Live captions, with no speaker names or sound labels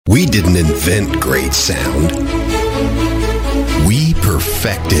We didn't invent great sound. We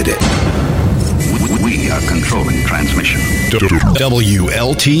perfected it. We are controlling transmission.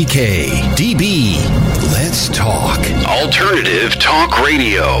 WLTK DB. Let's talk. Alternative Talk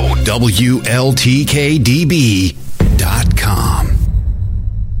Radio. WLTKDB.com.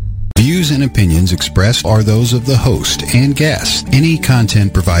 Views and opinions expressed are those of the host and guest. Any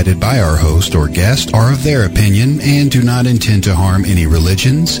content provided by our host or guest are of their opinion and do not intend to harm any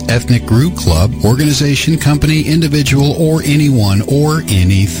religions, ethnic group, club, organization, company, individual, or anyone or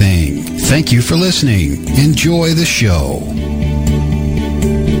anything. Thank you for listening. Enjoy the show.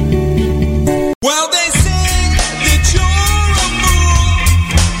 Well, they say that you're a fool.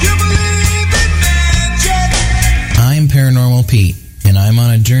 You believe in magic. I'm Paranormal Pete, and I'm on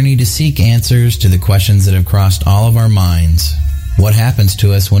a journey to seek answers to the questions that have crossed all of our minds. What happens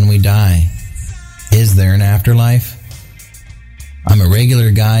to us when we die? Is there an afterlife? I'm a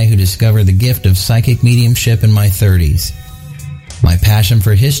regular guy who discovered the gift of psychic mediumship in my 30s. My passion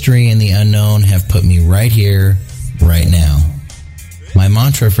for history and the unknown have put me right here, right now. My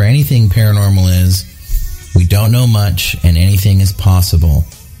mantra for anything paranormal is, we don't know much and anything is possible.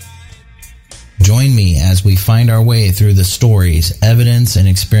 Join me as we find our way through the stories, evidence, and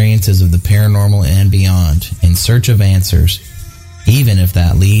experiences of the paranormal and beyond in search of answers, even if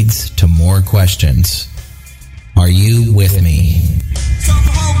that leads to more questions. Are you with me? Some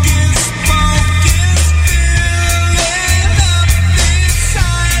hocus pocus filling up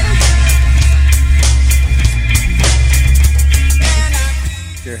inside.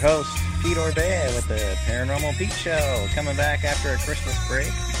 Your host, Pete Orbea, with the Paranormal Pete Show, coming back after a Christmas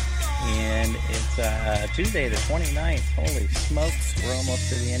break. And it's Tuesday the 29th. Holy smokes, we're almost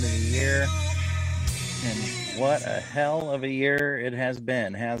to the end of the year. And what a hell of a year it has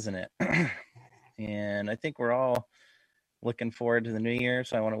been, hasn't it? And I think we're all looking forward to the new year.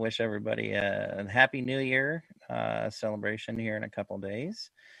 So I want to wish everybody a happy new year celebration here in a couple days.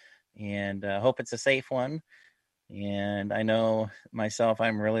 And hope it's a safe one. And I know myself,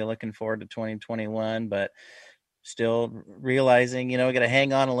 I'm really looking forward to 2021, but still realizing, we got to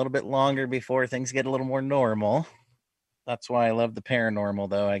hang on a little bit longer before things get a little more normal. That's why I love the paranormal,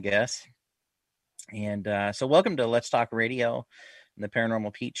 though, I guess. And so welcome to Let's Talk Radio and the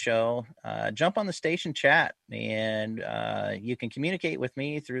Paranormal Pete Show. Jump on the station chat, and you can communicate with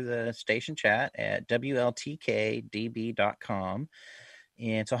me through the station chat at WLTKDB.com.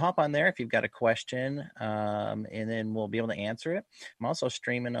 And so hop on there if you've got a question, and then we'll be able to answer it. I'm also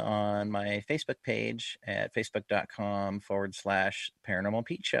streaming on my Facebook page at facebook.com/Paranormal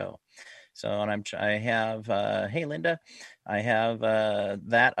Pete Show. So, and I have, hey, Linda, I have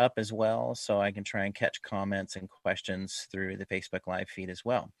that up as well, so I can try and catch comments and questions through the Facebook live feed as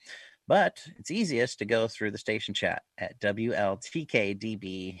well. But it's easiest to go through the station chat at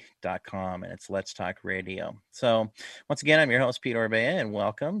WLTKDB.com, and it's Let's Talk Radio. So once again, I'm your host, Pete Orbea, and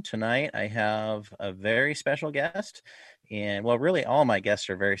welcome. Tonight I have a very special guest, and well, really all my guests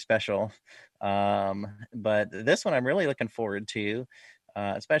are very special, but this one I'm really looking forward to,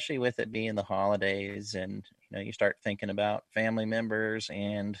 especially with it being the holidays, and you start thinking about family members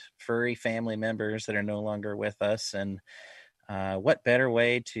and furry family members that are no longer with us, and what better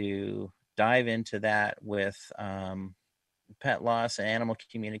way to dive into that with pet loss and animal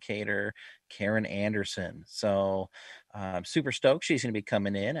communicator Karen Anderson. So I'm super stoked. She's going to be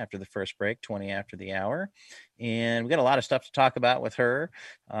coming in after the first break, 20 after the hour. And we got a lot of stuff to talk about with her.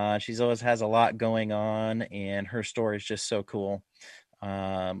 She's always has a lot going on, and her story is just so cool.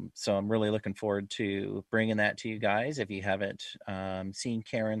 So I'm really looking forward to bringing that to you guys. If you haven't seen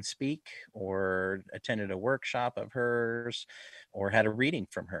Karen speak or attended a workshop of hers or had a reading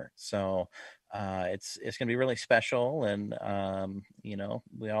from her. So it's going to be really special. And,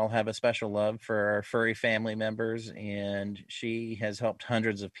 we all have a special love for our furry family members, and she has helped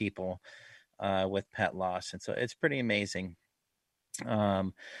hundreds of people with pet loss. And so it's pretty amazing.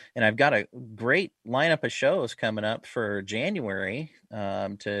 And I've got a great lineup of shows coming up for January,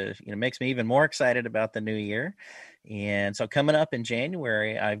 makes me even more excited about the new year. And so coming up in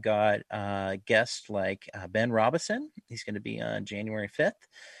January, I've got guests like Ben Robison. He's going to be on January 5th.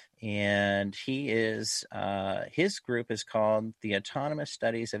 And he is, his group is called the Autonomous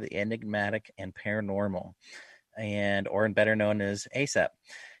Studies of the Enigmatic and Paranormal, or better known as ASAP.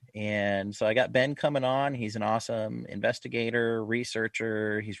 And so I got Ben coming on. He's an awesome investigator,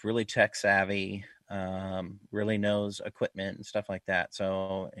 researcher. He's really tech savvy, really knows equipment and stuff like that.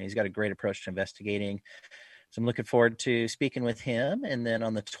 So he's got a great approach to investigating. So I'm looking forward to speaking with him. And then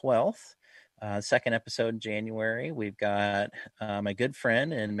on the 12th, second episode in January, we've got my good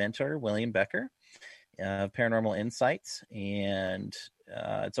friend and mentor, William Becker of Paranormal Insights. And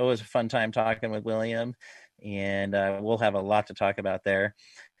it's always a fun time talking with William, and we'll have a lot to talk about there.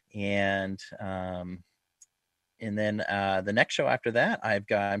 And then the next show after that,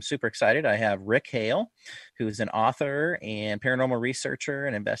 I'm super excited. I have Rick Hale, who's an author and paranormal researcher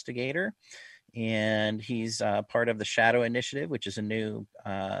and investigator. And he's part of the Shadow Initiative, which is a new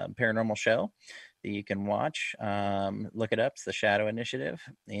paranormal show that you can watch. Look it up. It's the Shadow Initiative.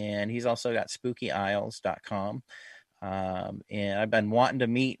 And he's also got spookyisles.com. And I've been wanting to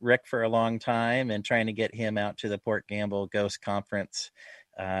meet Rick for a long time and trying to get him out to the Port Gamble Ghost Conference.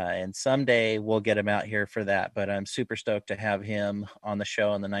 And someday we'll get him out here for that. But I'm super stoked to have him on the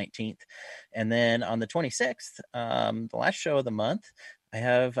show on the 19th. And then on the 26th, the last show of the month, I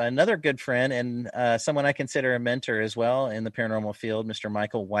have another good friend and someone I consider a mentor as well in the paranormal field, Mr.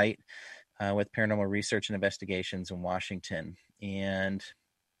 Michael White, with Paranormal Research and Investigations in Washington. And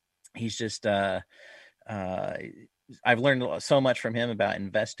he's just, I've learned so much from him about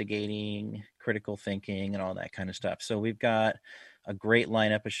investigating, critical thinking, and all that kind of stuff. So we've got a great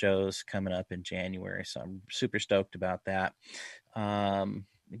lineup of shows coming up in January. So I'm super stoked about that.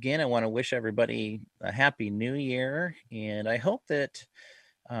 Again, I want to wish everybody a happy new year. And I hope that,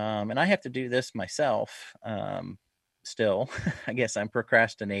 and I have to do this myself still. I guess I'm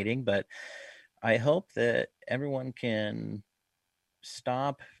procrastinating, but I hope that everyone can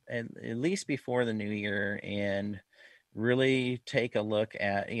stop at least before the new year and really take a look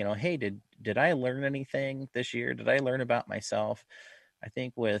at, hey, did I learn anything this year? Did I learn about myself? I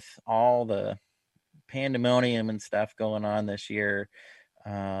think with all the pandemonium and stuff going on this year,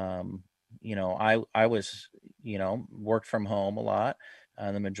 I was, worked from home a lot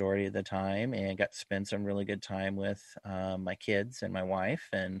the majority of the time and got to spend some really good time with my kids and my wife.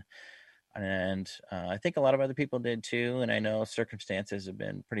 And I think a lot of other people did too. And I know circumstances have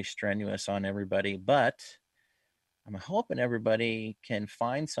been pretty strenuous on everybody, but I'm hoping everybody can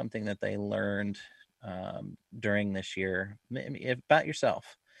find something that they learned during this year about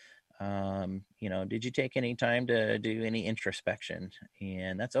yourself. Did you take any time to do any introspection?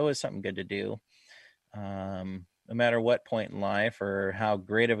 And that's always something good to do. No matter what point in life or how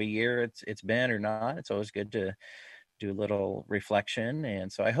great of a year it's been or not, it's always good to do a little reflection.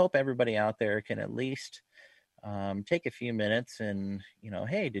 And so I hope everybody out there can at least take a few minutes and,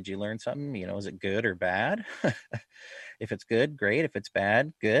 hey, did you learn something? Is it good or bad? If it's good, great. If it's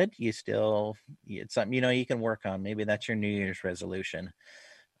bad, good. It's something, you can work on. Maybe that's your New Year's resolution,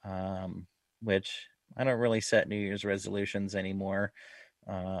 which I don't really set New Year's resolutions anymore.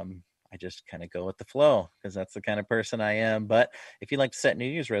 I just kind of go with the flow because that's the kind of person I am. But if you like to set New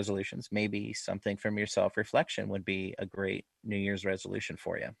Year's resolutions, maybe something from your self-reflection would be a great New Year's resolution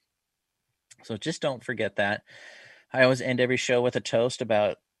for you. So just don't forget that. I always end every show with a toast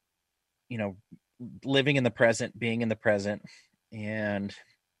about, living in the present, being in the present. And,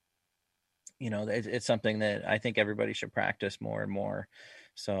 it's something that I think everybody should practice more and more.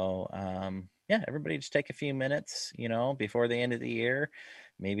 So, everybody just take a few minutes, before the end of the year.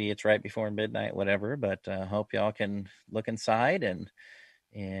 Maybe it's right before midnight, whatever, but hope y'all can look inside and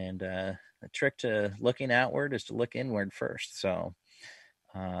the trick to looking outward is to look inward first. So,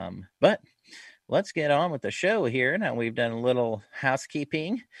 but let's get on with the show here. Now we've done a little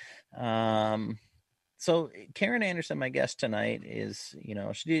housekeeping. So Karen Anderson, my guest tonight, is,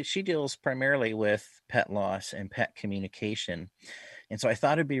 she deals primarily with pet loss and pet communication. And so I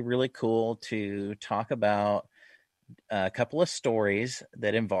thought it'd be really cool to talk about a couple of stories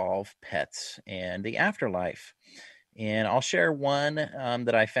that involve pets and the afterlife. And I'll share one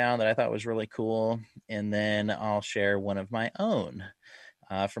that I found that I thought was really cool. And then I'll share one of my own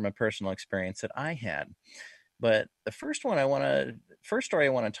from a personal experience that I had. But the first story I want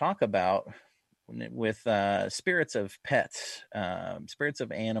to talk about with spirits of pets, spirits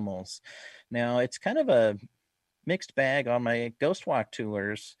of animals. Now, it's kind of a mixed bag on my ghost walk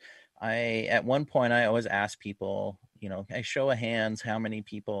tours. At one point, I always ask people, I show of hands, how many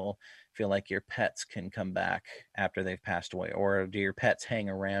people feel like your pets can come back after they've passed away, or do your pets hang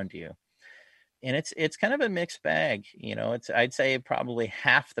around you? And it's kind of a mixed bag. I'd say probably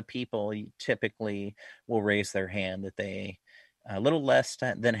half the people typically will raise their hand that they, a little less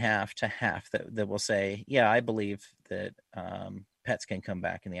than half to half that will say, yeah, I believe that pets can come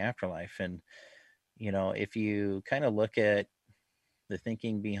back in the afterlife. And, if you kind of look at the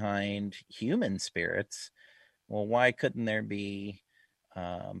thinking behind human spirits, well, why couldn't there be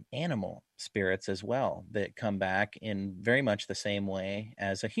animal spirits as well that come back in very much the same way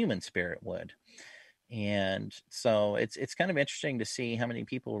as a human spirit would? And so it's kind of interesting to see how many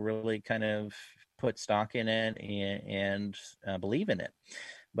people really kind of put stock in it and believe in it.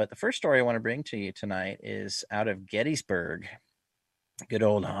 But the first story I want to bring to you tonight is out of Gettysburg. Good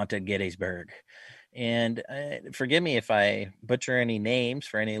old haunted Gettysburg. And forgive me if I butcher any names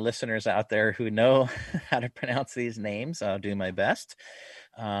for any listeners out there who know how to pronounce these names. I'll do my best.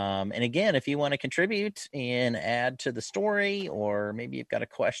 And again, if you want to contribute and add to the story, or maybe you've got a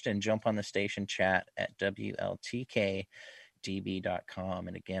question, jump on the station chat at WLTKDB.com.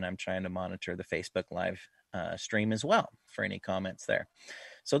 And again, I'm trying to monitor the Facebook Live stream as well for any comments there.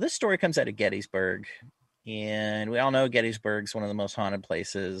 So this story comes out of Gettysburg. And we all know Gettysburg's one of the most haunted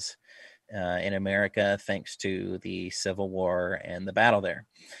places in America, thanks to the Civil War and the battle there.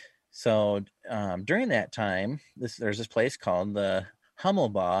 So during that time, there's this place called the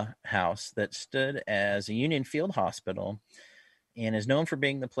Hummelbaugh House that stood as a Union Field Hospital and is known for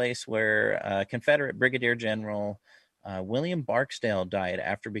being the place where Confederate Brigadier General William Barksdale died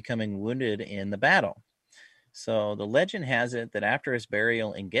after becoming wounded in the battle. So the legend has it that after his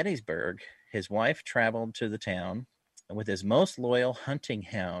burial in Gettysburg, his wife traveled to the town with his most loyal hunting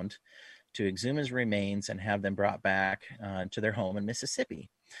hound to exhume his remains and have them brought back to their home in Mississippi.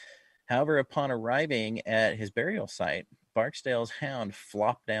 However, upon arriving at his burial site, Barksdale's hound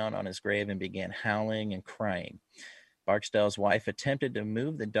flopped down on his grave and began howling and crying. Barksdale's wife attempted to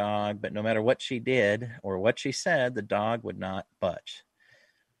move the dog, but no matter what she did or what she said, the dog would not budge.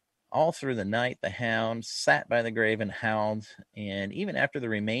 All through the night, the hound sat by the grave and howled, and even after the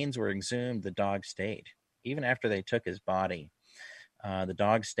remains were exhumed, the dog stayed. Even after they took his body, the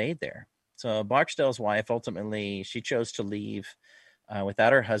dog stayed there. So Barksdale's wife, ultimately, she chose to leave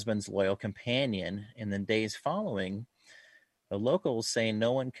without her husband's loyal companion. In the days following, the locals say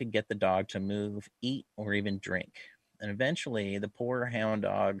no one could get the dog to move, eat, or even drink. And eventually, the poor hound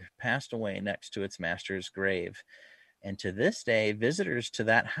dog passed away next to its master's grave. And to this day, visitors to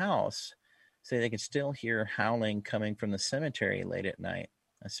that house say they can still hear howling coming from the cemetery late at night,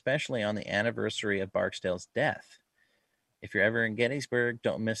 especially on the anniversary of Barksdale's death. If you're ever in Gettysburg,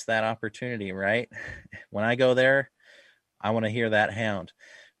 don't miss that opportunity, right? When I go there, I want to hear that hound.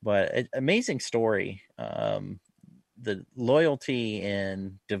 But amazing story. The loyalty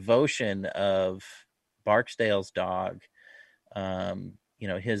and devotion of Barksdale's dog,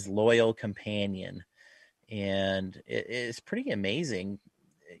 his loyal companion. And it's pretty amazing.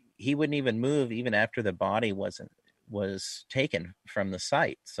 He wouldn't even move even after the body was taken from the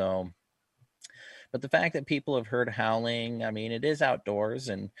site. So, but the fact that people have heard howling, I mean, it is outdoors,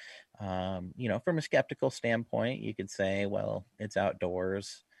 and from a skeptical standpoint, you could say, well, it's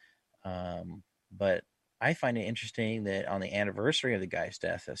outdoors. But I find it interesting that on the anniversary of the guy's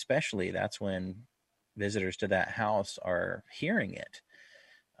death, especially, that's when visitors to that house are hearing it.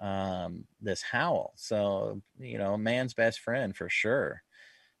 This howl. So, man's best friend for sure.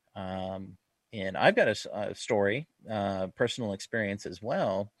 And I've got a story, personal experience as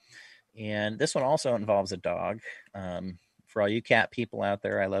well. And this one also involves a dog. For all you cat people out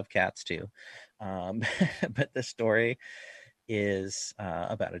there, I love cats too. But the story is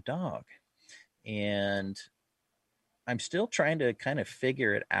about a dog. And I'm still trying to kind of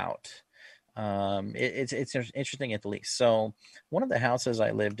figure it out. It's interesting at the least. So one of the houses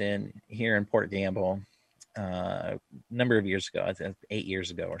I lived in here in Port Gamble a number of years ago, I think 8 years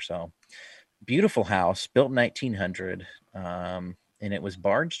ago or so, beautiful house built in 1900, and it was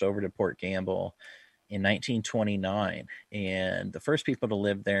barged over to Port Gamble in 1929. And the first people to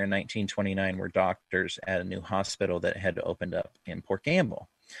live there in 1929 were doctors at a new hospital that had opened up in Port Gamble.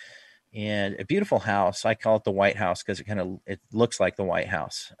 And a beautiful house. I call it the White House because it looks like the White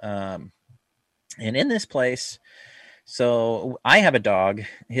House. And in this place, so I have a dog.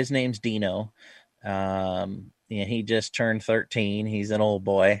 His name's Dino. And he just turned 13. He's an old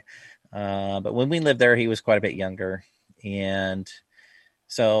boy. But when we lived there, he was quite a bit younger. And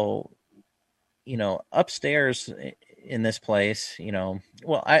so, upstairs in this place,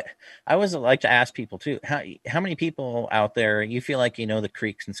 well, I always like to ask people too, how many people out there, you feel like the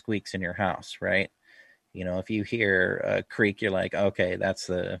creaks and squeaks in your house, right? If you hear a creak, you're like, okay, that's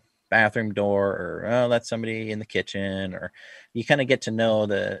the bathroom door, or oh, that's somebody in the kitchen, or you kind of get to know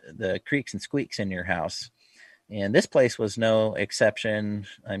the creaks and squeaks in your house. And this place was no exception.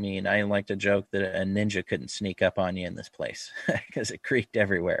 I mean, I like to joke that a ninja couldn't sneak up on you in this place because it creaked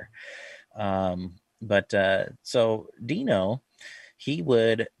everywhere. So Dino, he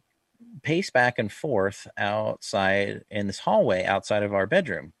would pace back and forth outside in this hallway outside of our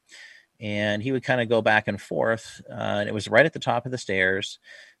bedroom. And he would kind of go back and forth. And it was right at the top of the stairs.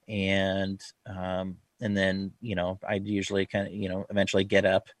 And then, I'd usually kind of, eventually get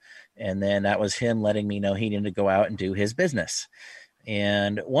up. And then that was him letting me know he needed to go out and do his business.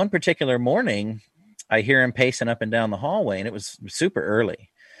 And one particular morning, I hear him pacing up and down the hallway, and it was super early.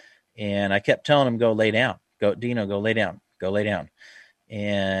 And I kept telling him, go lay down. Go, Dino, go lay down. Go lay down.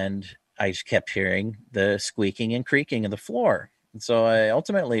 and I just kept hearing the squeaking and creaking of the floor. And so I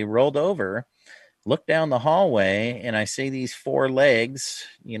ultimately rolled over, looked down the hallway, and I see these 4 legs.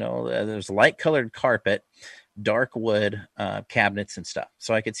 There's light colored carpet, dark wood cabinets and stuff.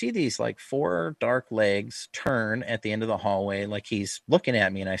 So I could see these like 4 dark legs turn at the end of the hallway, like he's looking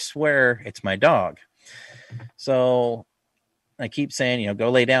at me, and I swear it's my dog. So I keep saying,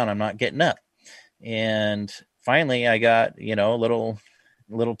 go lay down. I'm not getting up. And finally I got, a little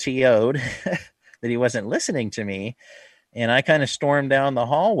TO'd that he wasn't listening to me. And I kind of stormed down the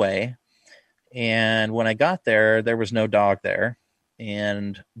hallway. And when I got there, there was no dog there.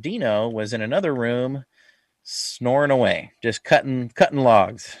 And Dino was in another room snoring away, just cutting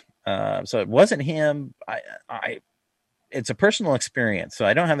logs. So it wasn't him. It's a personal experience. So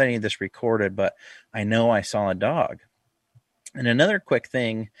I don't have any of this recorded, but I know I saw a dog. And another quick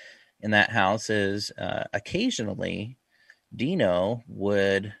thing in that house is occasionally Dino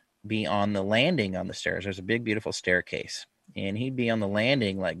would be on the landing on the stairs. There's a big, beautiful staircase, and he'd be on the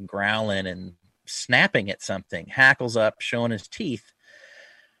landing, like growling and snapping at something, hackles up, showing his teeth.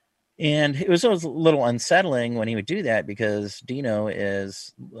 And it was always a little unsettling when he would do that, because Dino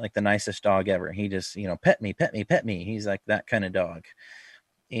is like the nicest dog ever. He just, pet me, pet me, pet me. He's like that kind of dog.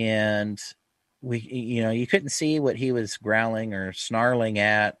 And you couldn't see what he was growling or snarling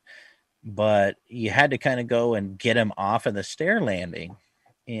at, but you had to kind of go and get him off of the stair landing.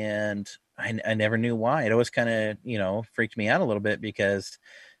 And I never knew why. It always kind of, freaked me out a little bit, because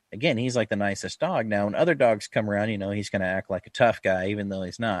again, he's like the nicest dog. Now, when other dogs come around, he's going to act like a tough guy, even though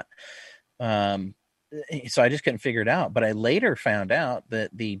he's not. So I just couldn't figure it out. But I later found out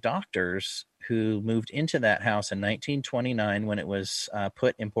that the doctors who moved into that house in 1929, when it was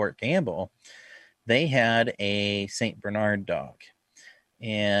put in Port Gamble, they had a St. Bernard dog.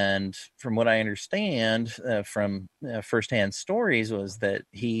 And from what I understand from firsthand stories, was that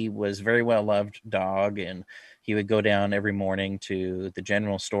he was a very well-loved dog, and he would go down every morning to the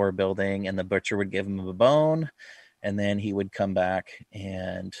general store building, and the butcher would give him a bone, and then he would come back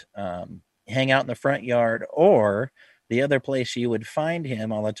and hang out in the front yard, or the other place you would find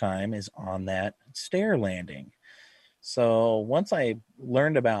him all the time is on that stair landing. So once I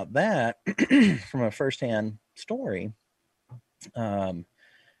learned about that from a firsthand story,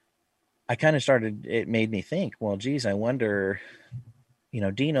 I kind of it made me think, well, geez, I wonder,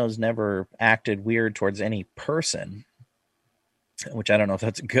 Dino's never acted weird towards any person, which I don't know if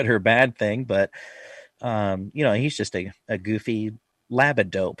that's a good or bad thing, but, he's just a goofy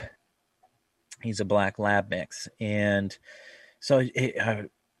labradope. He's a black lab mix. And so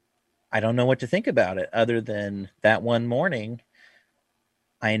I don't know what to think about it, other than that one morning,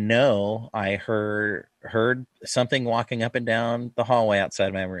 I know I heard something walking up and down the hallway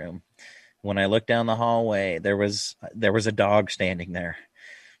outside my room. When I looked down the hallway, there was a dog standing there.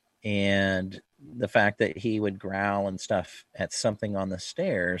 And the fact that he would growl and stuff at something on the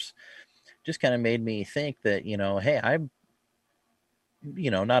stairs just kind of made me think that, hey, I'm,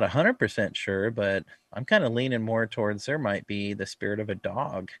 not 100% sure, but I'm kind of leaning more towards there might be the spirit of a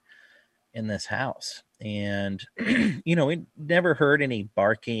dog in this house. And, we never heard any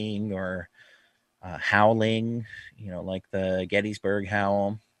barking or howling, like the Gettysburg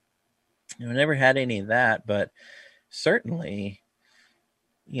howl. Never had any of that, but certainly,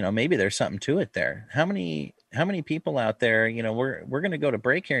 maybe there's something to it there. How many people out there, we're going to go to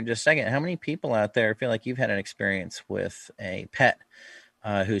break here in just a second. How many people out there feel like you've had an experience with a pet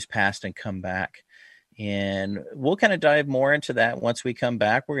who's passed and come back? And we'll kind of dive more into that once we come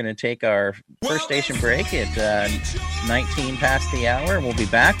back. We're going to take our first station break at 19 past the hour, and we'll be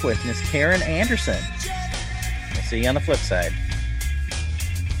back with Miss Karen Anderson. We'll see you on the flip side.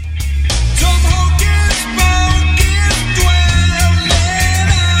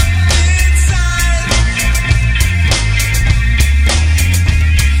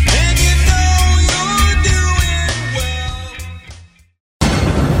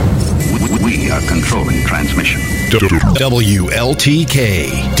 Controlling transmission. WLTK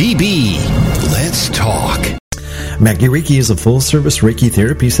DB. Let's talk. Maggie Reiki is a full-service Reiki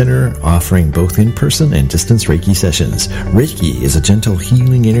therapy center offering both in-person and distance Reiki sessions. Reiki is a gentle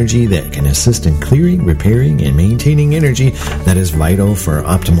healing energy that can assist in clearing, repairing, and maintaining energy that is vital for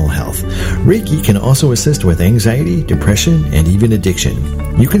optimal health. Reiki can also assist with anxiety, depression, and even addiction.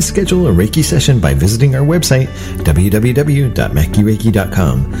 You can schedule a Reiki session by visiting our website,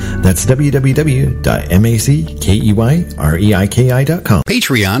 www.mackeyreiki.com. That's www.mackeyreiki.com.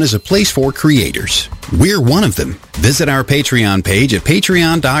 Patreon is a place for creators. We're one of them. Visit our Patreon page at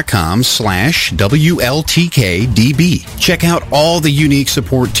patreon.com/WLTKDB. Check out all the unique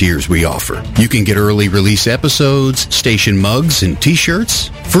support tiers we offer. You can get early release episodes, station mugs and t-shirts,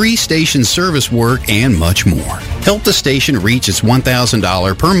 free station service work, and much more. Help the station reach its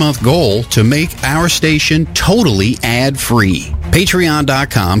 $1,000 per month goal to make our station totally ad-free.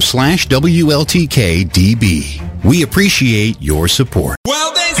 Patreon.com/WLTKDB. We appreciate your support.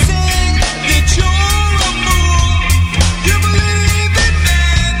 Well, they say that you're a fool. You believe in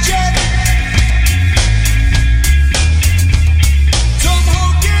magic. Some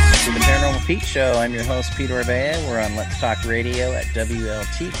hocus To the Paranormal Pete Show. I'm your host, Pete Orbea. We're on Let's Talk Radio at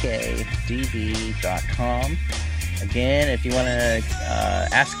WLTKDB.com. Again, if you want to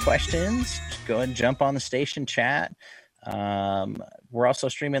ask questions, go ahead and jump on the station chat. We're also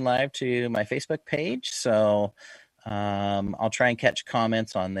streaming live to my Facebook page, so I'll try and catch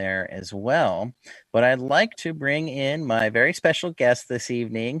comments on there as well. But I'd like to bring in my very special guest this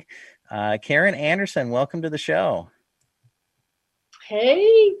evening, Karen Anderson. Welcome to the show.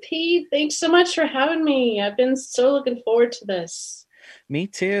 Hey, Pete. Thanks so much for having me. I've been so looking forward to this. Me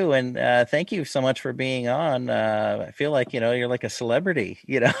too, and thank you so much for being on. I feel like, you're like a celebrity,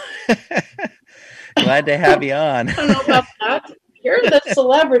 Glad to have you on. I don't know about that. You're the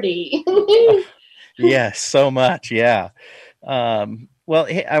celebrity. Yes, so much. Yeah. Well,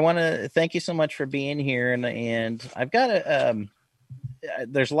 hey, I want to thank you so much for being here. And I've got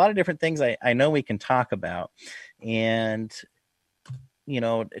there's a lot of different things I know we can talk about. And,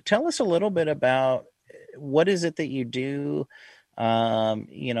 tell us a little bit about what is it that you do? I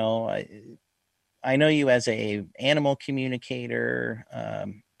know you as a animal communicator,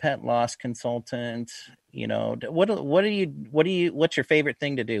 pet loss consultant. What's your favorite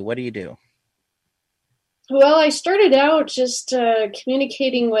thing to do? What do you do? Well, I started out just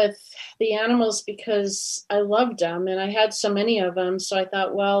communicating with the animals because I loved them and I had so many of them. So I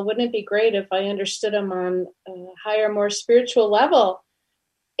thought, well, wouldn't it be great if I understood them on a higher, more spiritual level?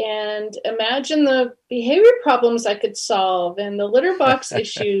 And imagine the behavior problems I could solve and the litter box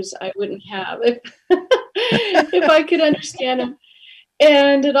issues I wouldn't have if I could understand them.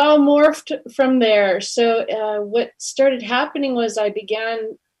 And it all morphed from there. So what started happening was I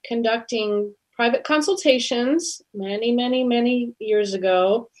began conducting private consultations many, many, many years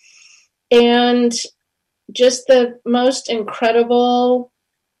ago. And just the most incredible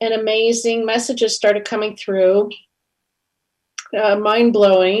and amazing messages started coming through,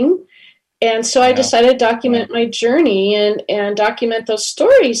 mind-blowing. And so I decided to document my journey and document those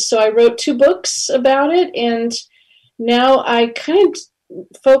stories. So I wrote 2 books about it. And now I kind of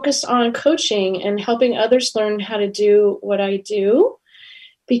focus on coaching and helping others learn how to do what I do,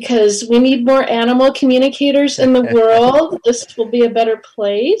 because we need more animal communicators in the world. This will be a better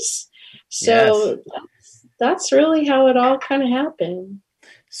place. So that's really how it all kind of happened.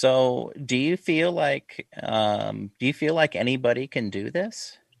 So do you feel like anybody can do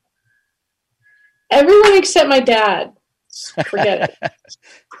this? Everyone except my dad. Forget it.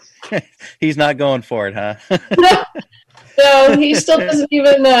 He's not going for it, huh? No, he still doesn't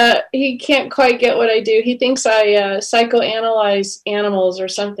even, he can't quite get what I do. He thinks I psychoanalyze animals or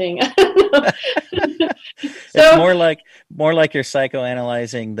something. I don't know. It's more like you're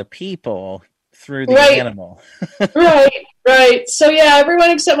psychoanalyzing the people through the animal. Right. So yeah,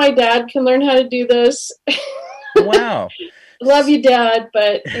 everyone except my dad can learn how to do this. Wow. Love you, Dad,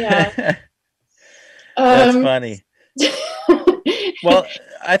 but yeah. That's funny. Well,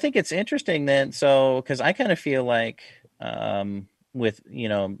 I think it's interesting then. So, because I kind of feel like with,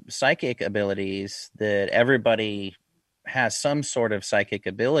 psychic abilities that everybody has some sort of psychic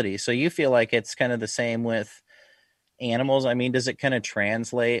ability. So you feel like it's kind of the same with animals. I mean, does it kind of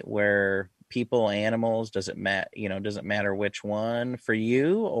translate where people, animals, does it matter which one for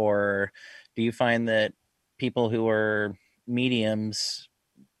you? Or do you find that people who are mediums,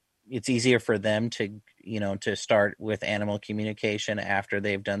 it's easier for them to start with animal communication after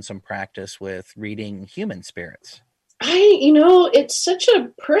they've done some practice with reading human spirits? It's such a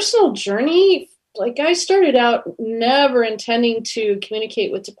personal journey. Like, I started out never intending to communicate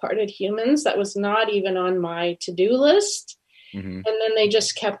with departed humans. That was not even on my to-do list. Mm-hmm. And then they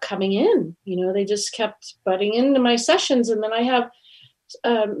just kept coming in. They just kept butting into my sessions. And then I have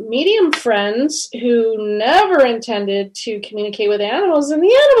medium friends who never intended to communicate with animals, and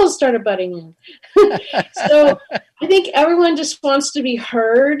the animals started butting in. So I think everyone just wants to be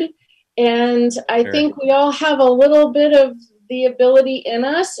heard. And I think we all have a little bit of the ability in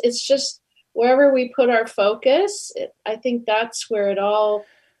us. It's just wherever we put our focus, I think that's where it all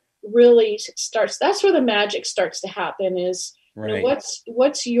really starts. That's where the magic starts to happen is,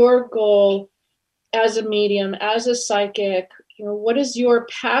 what's your goal as a medium, as a psychic, what is your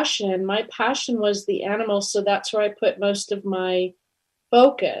passion? My passion was the animals, so that's where I put most of my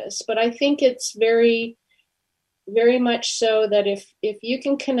focus. But I think it's very, very much so that if you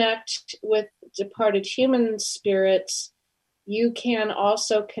can connect with departed human spirits, you can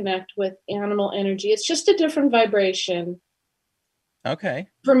also connect with animal energy. It's just a different vibration. Okay.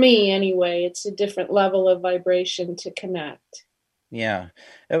 For me, anyway, it's a different level of vibration to connect. Yeah.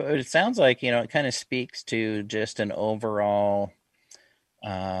 It sounds like, it kind of speaks to just an overall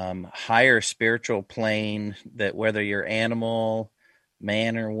higher spiritual plane, that whether you're animal,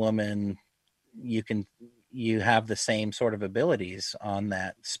 man or woman, you have the same sort of abilities on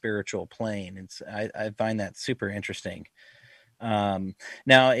that spiritual plane. I find that super interesting.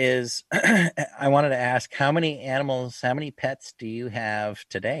 Now is I wanted to ask, how many pets do you have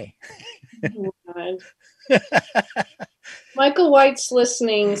today? Oh, God. Michael White's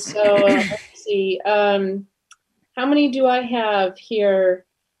listening, so let's see. How many do I have here?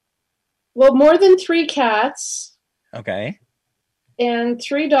 Well, more than 3 cats. Okay. And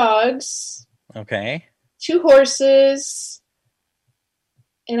 3 dogs. Okay. 2 horses.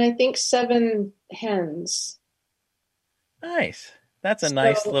 And I think 7 hens. Nice. That's a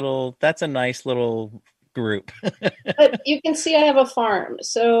nice little group. But you can see I have a farm.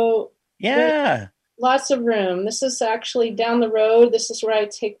 So yeah. Lots of room. This is actually down the road. This is where I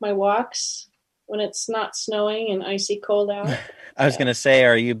take my walks when it's not snowing and icy cold out. I was going to say,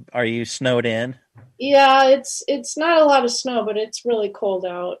 are you snowed in? Yeah, it's not a lot of snow, but it's really cold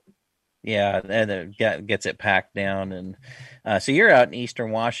out. Yeah, and it gets it packed down. And so you're out in Eastern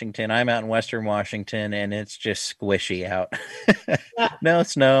Washington. I'm out in Western Washington, and it's just squishy out. Yeah. No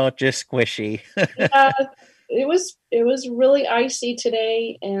snow, just squishy. Yeah, it was really icy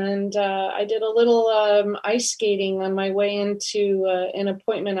today, and I did a little ice skating on my way into an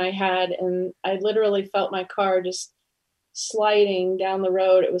appointment I had, and I literally felt my car just sliding down the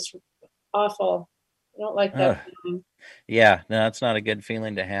road. It was awful. I don't like that feeling. Yeah, no, it's not a good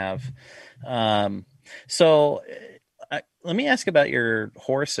feeling to have. So let me ask about your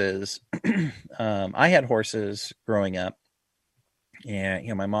horses. I had horses growing up. Yeah,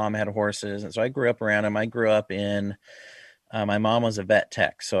 my mom had horses, and so I grew up around them. I grew up in, my mom was a vet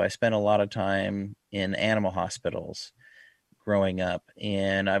tech, so I spent a lot of time in animal hospitals growing up,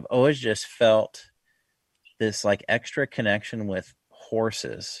 and I've always just felt this like extra connection with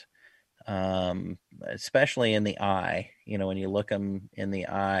horses, especially in the eye. When you look them in the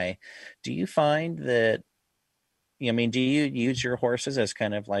eye, do you find that? Do you use your horses as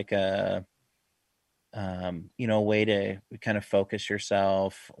kind of like a way to kind of focus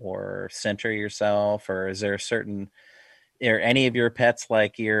yourself or center yourself, or is there are any of your pets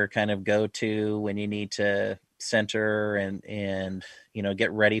like your kind of go-to when you need to center and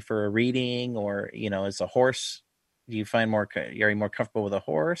get ready for a reading, or is a horse, do you find are you more comfortable with a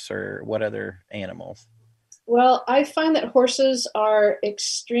horse, or what other animals? Well, I find that horses are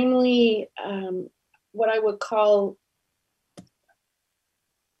extremely what I would call,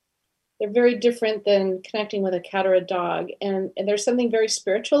 they're very different than connecting with a cat or a dog. And there's something very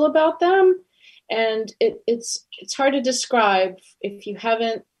spiritual about them. And it's hard to describe if you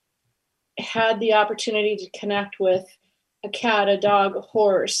haven't had the opportunity to connect with a cat, a dog, a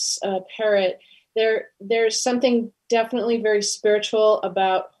horse, a parrot. There's something definitely very spiritual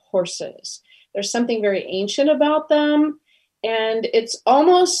about horses. There's something very ancient about them. And it's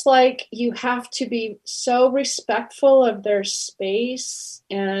almost like you have to be so respectful of their space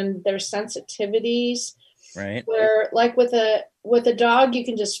and their sensitivities. Right. Where, like with a dog, you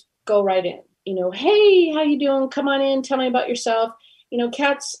can just go right in. Hey, how you doing? Come on in. Tell me about yourself.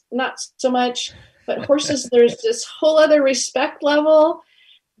 Cats, not so much. But horses, there's this whole other respect level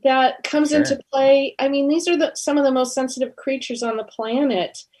that comes into play. I mean, these are some of the most sensitive creatures on the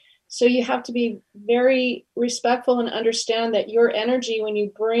planet. So you have to be very respectful and understand that your energy, when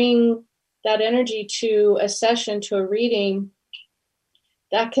you bring that energy to a session, to a reading,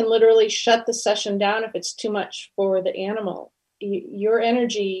 that can literally shut the session down if it's too much for the animal. Your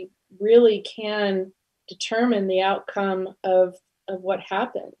energy really can determine the outcome of what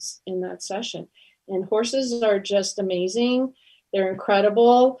happens in that session. And horses are just amazing. They're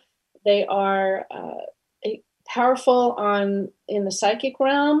incredible. They are powerful in the psychic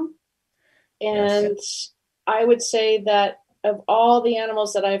realm. And yes. I would say that of all the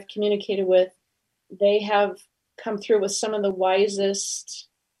animals that I've communicated with, they have come through with some of the wisest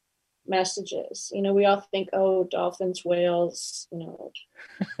messages. We all think, oh, dolphins, whales,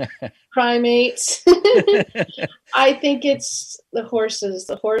 primates. I think it's the horses.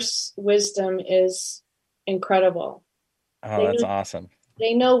 The horse wisdom is incredible. Oh, that's awesome.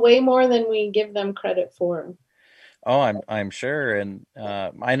 They know way more than we give them credit for. Oh, I'm sure, and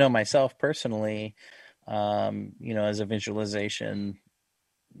I know myself personally. As a visualization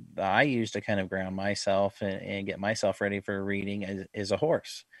that I use to kind of ground myself and get myself ready for a reading is a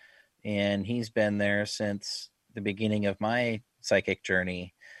horse, and he's been there since the beginning of my psychic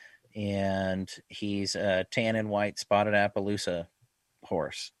journey, and he's a tan and white spotted Appaloosa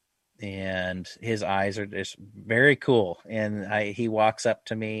horse, and his eyes are just very cool, and he walks up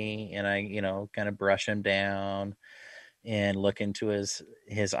to me, and I kind of brush him down and look into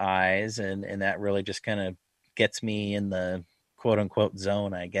his eyes, and that really just kind of gets me in the quote unquote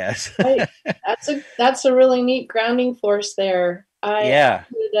zone, I guess. Right. That's a really neat grounding force there. Yeah.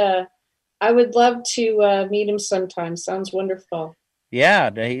 I would love to meet him sometime. Sounds wonderful. Yeah,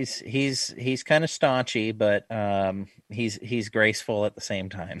 he's kind of staunchy, but he's graceful at the same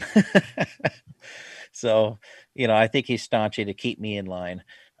time. So, I think he's staunchy to keep me in line.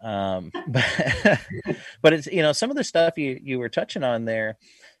 But it's some of the stuff you were touching on there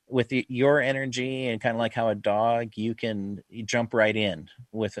with your energy, and kind of like how a dog, you jump right in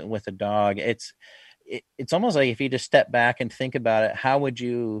with a dog. It's almost like if you just step back and think about it, how would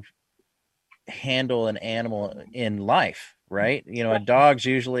you handle an animal in life, right? A dog's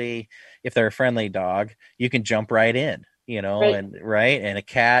usually, if they're a friendly dog, you can jump right in, Right. and a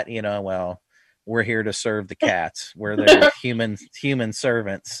cat, well, we're here to serve the cats. We're their human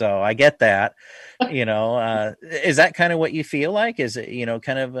servants. So I get that. Is that kind of what you feel like? Is it,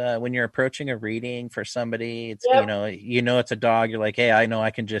 kind of when you're approaching a reading for somebody, it's, Yep. It's a dog. You're like, hey, I know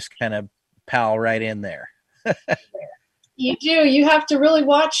I can just kind of pal right in there. You do. You have to really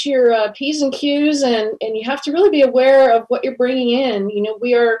watch your P's and Q's, and you have to really be aware of what you're bringing in.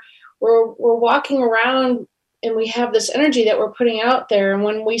 We're walking around, and we have this energy that we're putting out there. And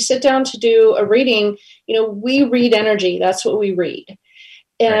when we sit down to do a reading, we read energy. That's what we read.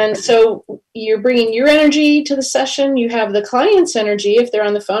 And so you're bringing your energy to the session. You have the client's energy if they're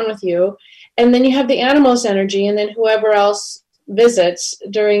on the phone with you, and then you have the animal's energy, and then whoever else visits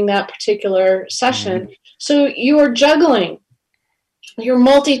during that particular session. Mm-hmm. So you are juggling, you're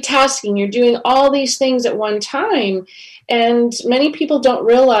multitasking, you're doing all these things at one time. And many people don't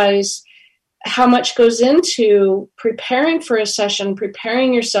realize how much goes into preparing for a session,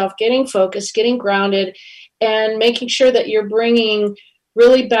 preparing yourself, getting focused, getting grounded, and making sure that you're bringing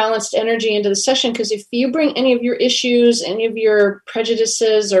really balanced energy into the session. Because if you bring any of your issues, any of your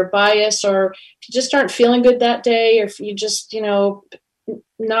prejudices or bias, or if you just aren't feeling good that day, or if you just,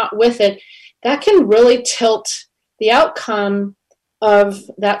 not with it, that can really tilt the outcome of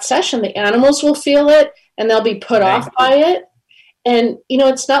that session. The animals will feel it, and they'll be put off by it. And,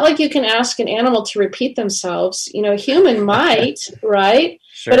 it's not like you can ask an animal to repeat themselves. A human might, right?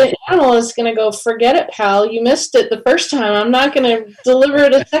 Sure. But an animal is going to go, forget it, pal. You missed it the first time. I'm not going to deliver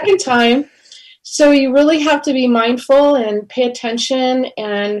it a second time. So you really have to be mindful and pay attention.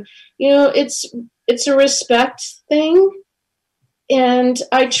 And, it's a respect thing. And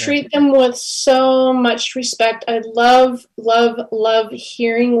I treat them with so much respect. I love, love, love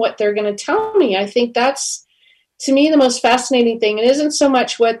hearing what they're going to tell me. I think that's, to me, the most fascinating thing. It isn't so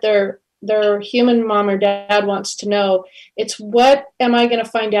much what their human mom or dad wants to know. It's, what am I going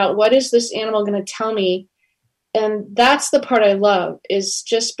to find out? What is this animal going to tell me? And that's the part I love, is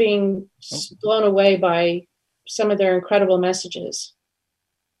just being blown away by some of their incredible messages.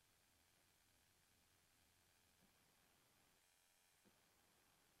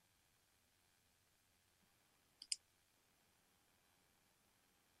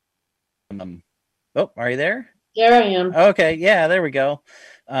 Are you there? There I am. Okay, yeah, there we go.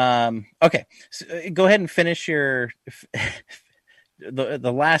 Okay, so go ahead and finish your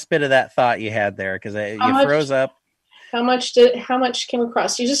the last bit of that thought you had there, because you froze up. How much came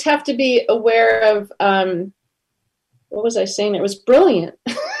across? You just have to be aware of. What was I saying? It was brilliant.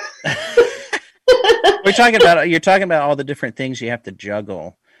 You're talking about all the different things you have to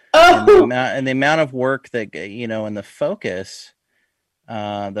juggle. Oh, and the amount of work that and the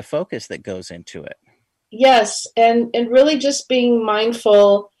focus that goes into it. Yes, and really just being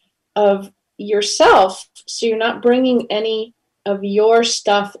mindful of yourself, so you're not bringing any of your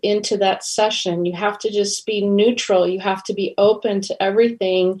stuff into that session. You have to just be neutral. You have to be open to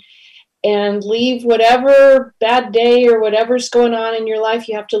everything, and leave whatever bad day or whatever's going on in your life,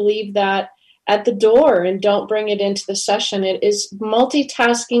 you have to leave that at the door and don't bring it into the session. It is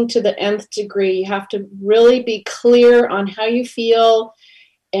multitasking to the nth degree. You have to really be clear on how you feel,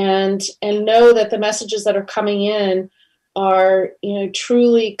 and know that the messages that are coming in are,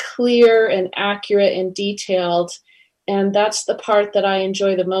 truly clear and accurate and detailed. And that's the part that I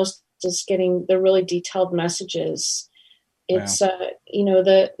enjoy the most, is getting the really detailed messages. Wow. It's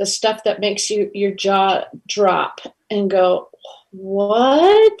the stuff that makes your jaw drop and go,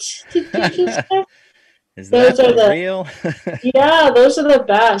 what did you just say? Is that Those are for the real? those are the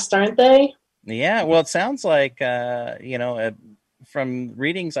best, aren't they? Yeah, well, it sounds like from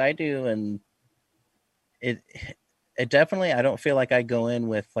readings I do, and it it definitely, I don't feel like I go in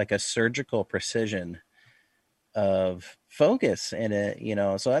with like a surgical precision of focus in it,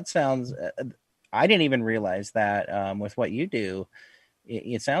 So that sounds. I didn't even realize that with what you do.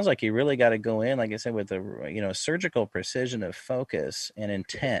 It sounds like you really got to go in, like I said, with a surgical precision of focus and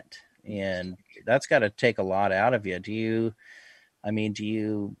intent, and that's got to take a lot out of you. Do you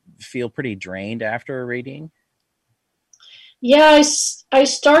feel pretty drained after a reading? Yeah, I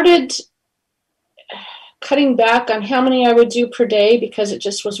started cutting back on how many I would do per day because it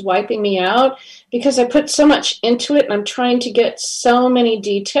just was wiping me out because I put so much into it and I'm trying to get so many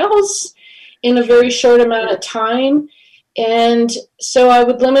details in a very short amount of time. And so I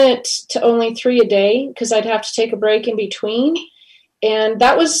would limit it to only 3 a day because I'd have to take a break in between. And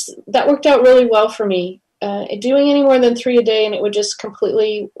that worked out really well for me. Doing any more than 3 a day and it would just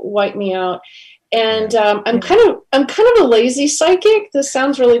completely wipe me out. And I'm kind of a lazy psychic. This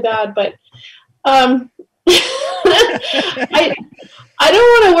sounds really bad, but I don't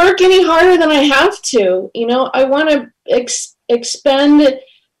want to work any harder than I have to. I want to expend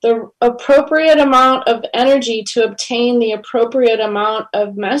the appropriate amount of energy to obtain the appropriate amount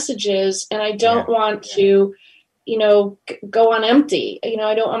of messages, and I don't want to, go on empty.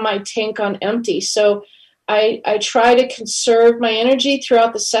 I don't want my tank on empty. So I try to conserve my energy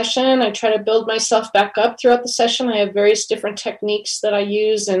throughout the session. I try to build myself back up throughout the session. I have various different techniques that I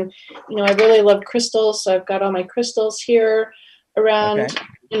use, and I really love crystals, so I've got all my crystals here around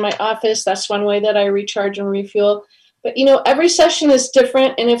in my office. That's one way that I recharge and refuel. But every session is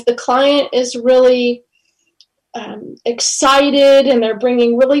different, and if the client is really excited and they're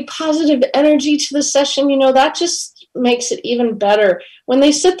bringing really positive energy to the session, that just makes it even better. When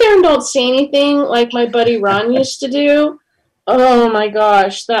they sit there and don't say anything, like my buddy Ron used to do, oh my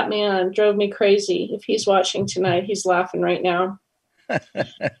gosh, that man drove me crazy. If he's watching tonight, he's laughing right now.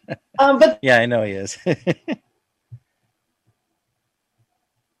 But yeah, I know he is. But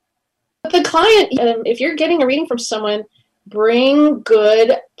the client, if you're getting a reading from someone, bring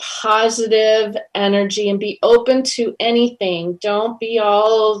good, positive energy and be open to anything. Don't be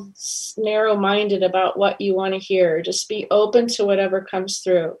all narrow-minded about what you want to hear. Just be open to whatever comes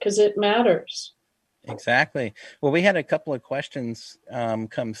through because it matters. Exactly. Well, we had a couple of questions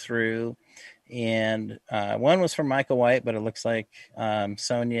come through, and one was from Michael White, but it looks like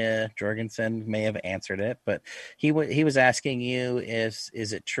Sonia Jorgensen may have answered it. But he was asking you, is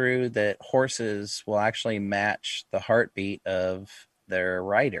it true that horses will actually match the heartbeat of their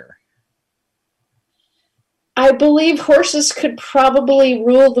rider? I believe horses could probably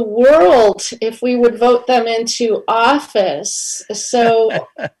rule the world if we would vote them into office. So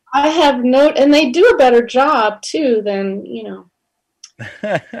I have and they do a better job too than,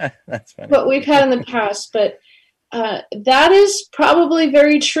 That's funny. what we've had in the past. But that is probably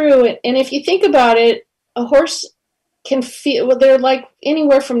very true. And if you think about it, a horse can feel, well, they're like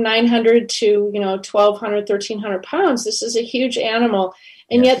anywhere from 900 to, 1,200, 1,300 pounds. This is a huge animal.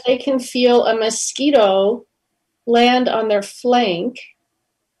 And yet they can feel a mosquito land on their flank.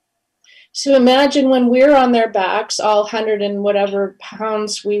 So imagine when we're on their backs, all 100 and whatever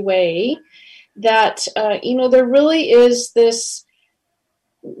pounds we weigh, that, there really is this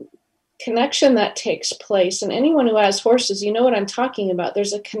connection that takes place. And anyone who has horses, you know what I'm talking about.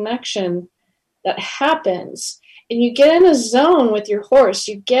 There's a connection that happens. And you get in a zone with your horse.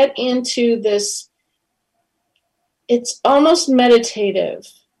 You get into this, it's almost meditative.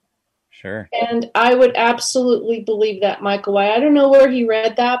 Sure. And I would absolutely believe that, Michael White. I don't know where he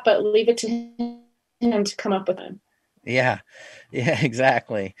read that, but leave it to him to come up with it. Yeah,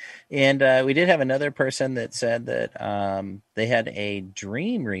 exactly. And we did have another person that said that they had a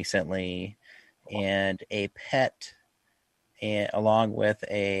dream recently, and a pet, along with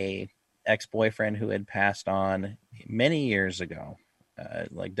a ex-boyfriend who had passed on many years ago,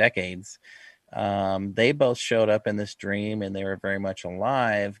 like decades. They both showed up in this dream, and they were very much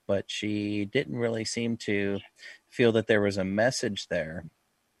alive, but she didn't really seem to feel that there was a message there.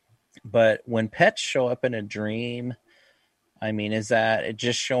 But when pets show up in a dream, I mean, is that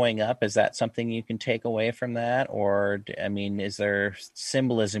just showing up? Is that something you can take away from that? Or, I mean, is there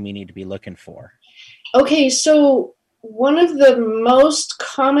symbolism you need to be looking for? Okay, so one of the most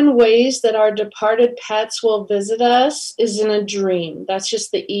common ways that our departed pets will visit us is in a dream. That's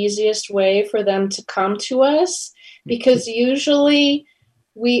just the easiest way for them to come to us, because usually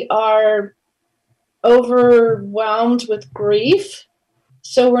we are overwhelmed with grief.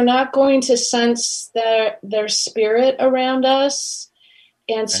 So we're not going to sense their spirit around us.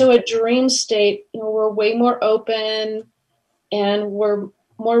 And so a dream state, we're way more open and we're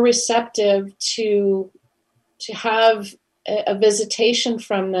more receptive to have a visitation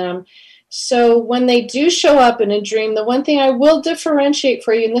from them. So when they do show up in a dream, the one thing I will differentiate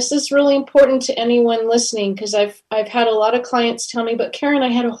for you, and this is really important to anyone listening, because I've had a lot of clients tell me, but Karen, I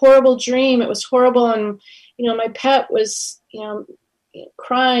had a horrible dream. It was horrible, and my pet was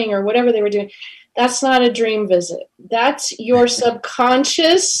crying or whatever they were doing. That's not a dream visit. That's your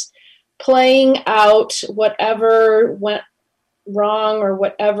subconscious playing out whatever went wrong or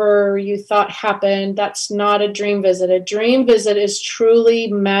whatever you thought happened. That's not a dream visit. A dream visit is truly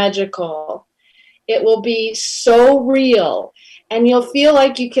magical. It will be so real, and you'll feel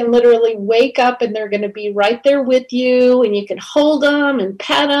like you can literally wake up and they're going to be right there with you, and you can hold them and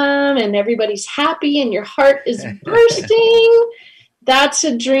pet them, and everybody's happy and your heart is bursting. That's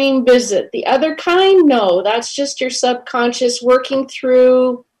a dream visit. The other kind, no, that's just your subconscious working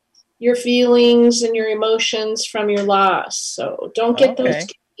through your feelings and your emotions from your loss. So don't get those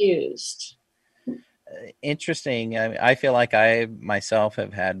confused. Interesting. I feel like I myself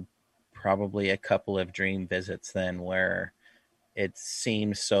have had probably a couple of dream visits then where it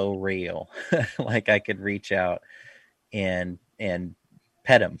seemed so real. Like I could reach out and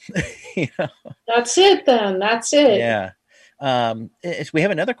pet him. That's it then. That's it. Yeah. We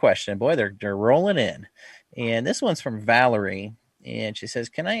have another question. Boy, they're rolling in. And this one's from Valerie. And she says,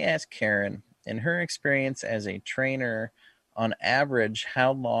 can I ask Karen, in her experience as a trainer, on average,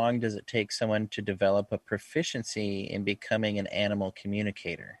 how long does it take someone to develop a proficiency in becoming an animal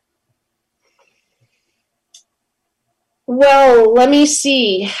communicator? Well, let me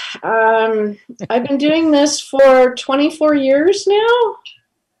see. I've been doing this for 24 years now.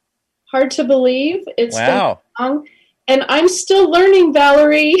 Hard to believe. It's been long. And I'm still learning,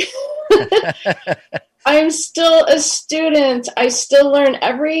 Valerie. I'm still a student. I still learn.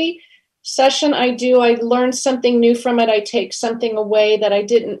 Every session I do, I learn something new from it. I take something away that I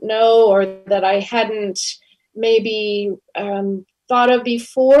didn't know or that I hadn't maybe thought of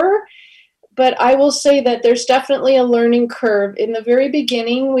before. But I will say that there's definitely a learning curve. In the very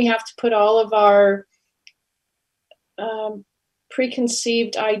beginning, we have to put all of our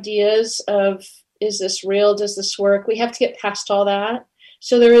preconceived ideas of, is this real? Does this work? We have to get past all that.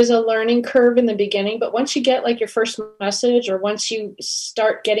 So there is a learning curve in the beginning, but once you get like your first message, or once you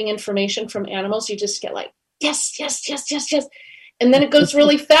start getting information from animals, you just get like, yes, yes, yes, yes, yes. And then it goes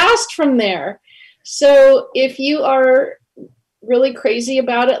really fast from there. So if you are really crazy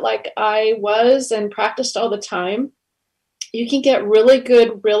about it like I was and practiced all the time, you can get really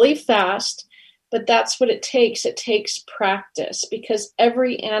good really fast, but that's what it takes. It takes practice because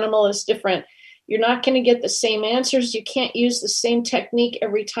every animal is different. You're not going to get the same answers. You can't use the same technique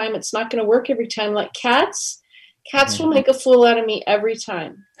every time. It's not going to work every time. Like cats will make a fool out of me every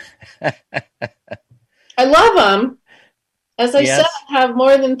time. I love them. As I said, I have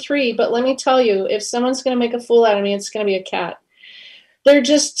more than 3, but let me tell you, if someone's going to make a fool out of me, it's going to be a cat. They're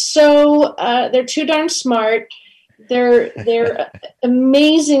just so, they're too darn smart. They're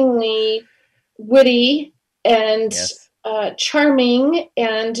amazingly witty and charming,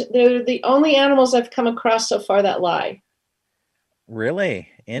 and they're the only animals I've come across so far that lie. Really?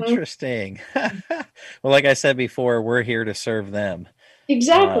 Interesting. Well, like I said before, we're here to serve them.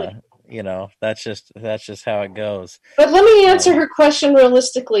 Exactly. That's just how it goes. But let me answer her question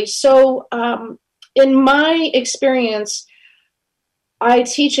realistically. So in my experience, I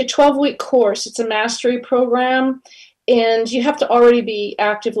teach a 12-week course. It's a mastery program, and you have to already be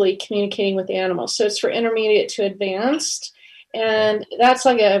actively communicating with the animals. So it's for intermediate to advanced, and that's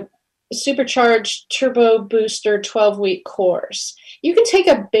like a supercharged turbo booster 12-week course. You can take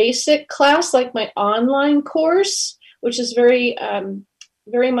a basic class like my online course, which is very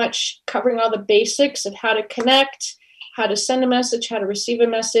much covering all the basics of how to connect, how to send a message, how to receive a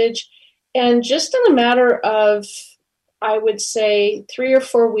message. And just in a matter of, I would say, 3 or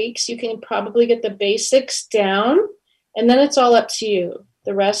 4 weeks, you can probably get the basics down, and then it's all up to you.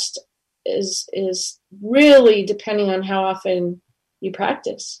 The rest is really depending on how often you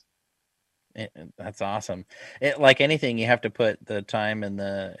practice. That's awesome. Like anything, you have to put the time and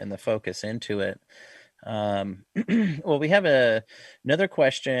the focus into it. Well, we have another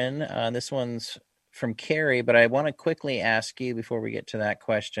question. This one's from Carrie, but I want to quickly ask you before we get to that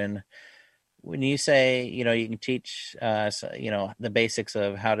question. When you say, you can teach, the basics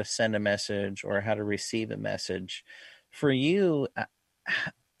of how to send a message or how to receive a message, for you,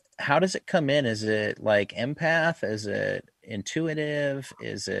 how does it come in? Is it like empath? Is it intuitive?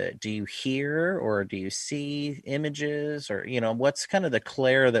 Do you hear, or do you see images, or, what's kind of the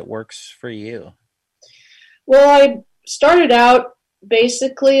clair that works for you? Well, I started out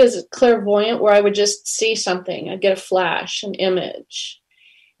basically as a clairvoyant where I would just see something. I'd get a flash, an image.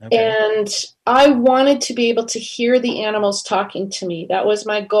 Okay. And I wanted to be able to hear the animals talking to me. That was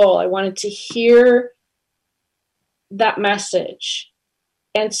my goal. I wanted to hear that message.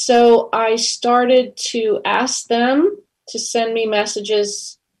 And so I started to ask them to send me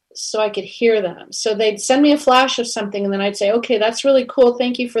messages so I could hear them. So they'd send me a flash of something, and then I'd say, okay, that's really cool.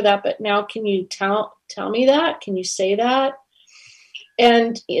 Thank you for that. But now can you tell me that? Can you say that?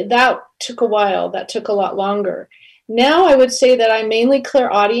 And that took a while. That took a lot longer. Now I would say that I'm mainly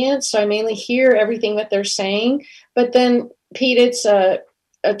clairaudient, so I mainly hear everything that they're saying. But then, Pete, it's a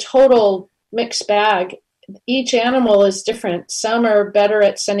total mixed bag. Each animal is different. Some are better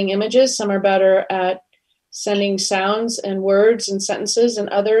at sending images. Some are better at sending sounds and words and sentences, and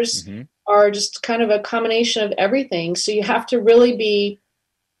others are just kind of a combination of everything. So you have to really be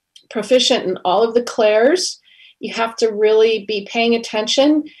proficient in all of the clairs. You have to really be paying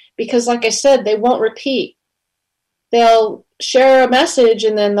attention because, like I said, they won't repeat. They'll share a message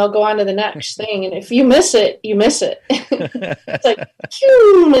and then they'll go on to the next thing. And if you miss it, you miss it. It's like,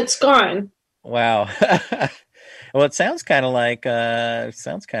 phew, it's gone. Wow. Well, it sounds kind of like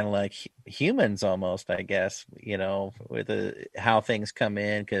humans almost, I guess, with how things come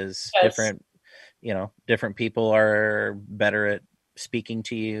in, because Yes. different people are better at speaking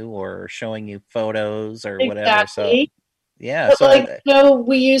to you or showing you photos or whatever. So Exactly. yeah. But So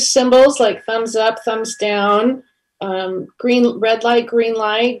we use symbols like thumbs up, thumbs down, green, red light, green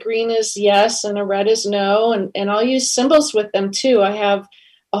light. Green is yes, and a red is no. And I'll use symbols with them too. I have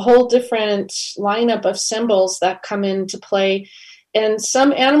a whole different lineup of symbols that come into play. And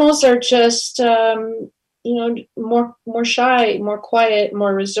some animals are just, more shy, more quiet,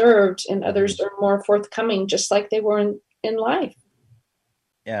 more reserved, and others are more forthcoming, just like they were in life.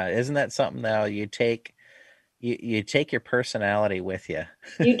 yeah, isn't that something now? You take your personality with you.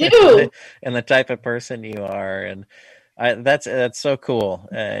 You do. And the type of person you are, and that's so cool.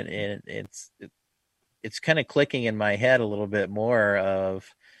 And it's kind of clicking in my head a little bit more of,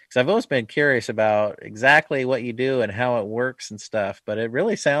 because I've always been curious about exactly what you do and how it works and stuff, but it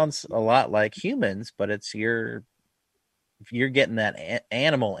really sounds a lot like humans, but it's you're getting that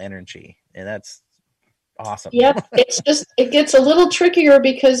animal energy, and that's awesome. Yep, it gets a little trickier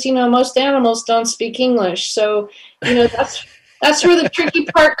because most animals don't speak English, so that's where the tricky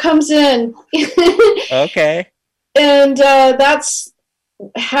part comes in. Okay. And that's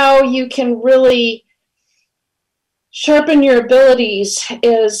how you can really sharpen your abilities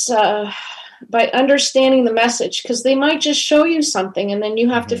is by understanding the message, because they might just show you something and then you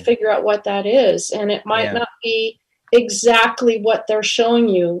have to figure out what that is, and it might not be exactly what they're showing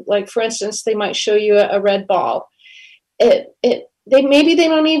you. Like, for instance, they might show you a red ball. Maybe they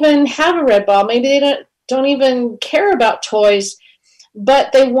don't even have a red ball. Maybe they don't even care about toys,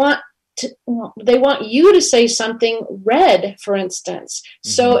 but they want you to say something red, for instance.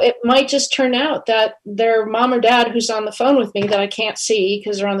 So it might just turn out that their mom or dad, who's on the phone with me that I can't see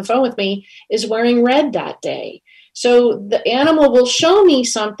because they're on the phone with me, is wearing red that day. So the animal will show me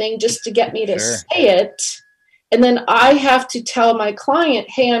something just to get me to say it. And then I have to tell my client,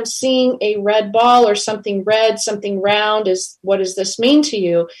 hey, I'm seeing a red ball or something red, something round. What does this mean to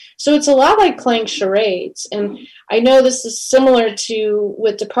you? So it's a lot like playing charades. And I know this is similar to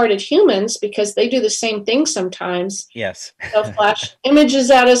with departed humans because they do the same thing sometimes. Yes. They'll flash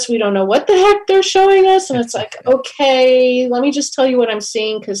images at us. We don't know what the heck they're showing us. And it's like, okay, let me just tell you what I'm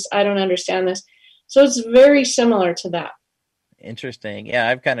seeing because I don't understand this. So it's very similar to that. Interesting. Yeah,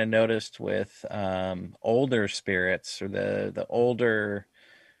 I've kind of noticed with older spirits, or the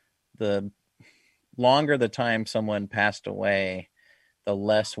longer the time someone passed away, the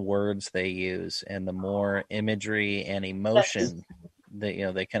less words they use and the more imagery and emotion.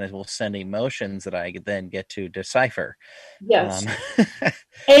 They kind of will send emotions that I then get to decipher. Yes.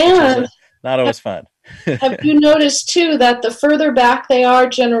 And not always fun. Have you noticed too that the further back they are,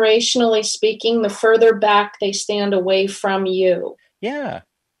 generationally speaking, the further back they stand away from you? Yeah.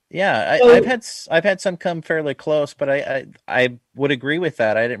 I've had some come fairly close, but I would agree with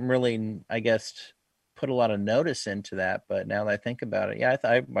that. I didn't really, I guess, put a lot of notice into that, but now that I think about it, yeah,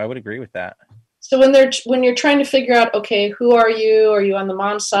 I would agree with that. So when you're trying to figure out, okay, who are you? Are you on the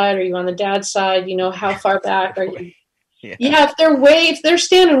mom's side? Are you on the dad's side? How far back are you? Yeah, if they're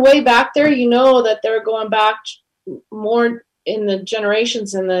standing way back there, that they're going back more in the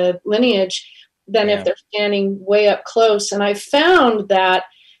generations in the lineage than if they're standing way up close. And I found that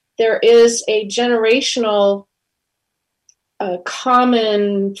there is a generational a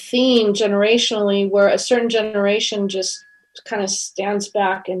common theme generationally where a certain generation just kind of stands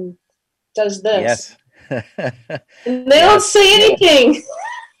back and does this. Yes. And they don't say anything.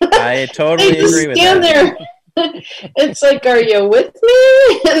 I totally They just agree with stand that. there. It's like, are you with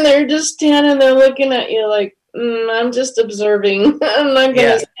me? And they're just standing there looking at you like, I'm just observing. I'm not going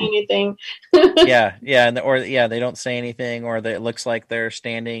to say anything. Yeah, and they don't say anything, or it looks like they're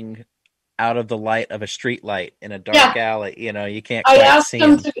standing out of the light of a street light in a dark alley. You can't quite see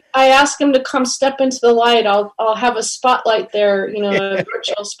them. I ask them to come step into the light. I'll have a spotlight there, a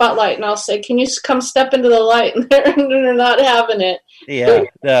virtual spotlight, and I'll say, "Can you come step into the light?" And they're not having it. Yeah,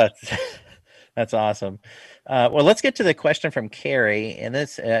 that's awesome. Well, let's get to the question from Carrie, and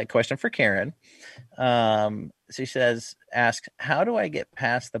this question for Karen. She asks, how do I get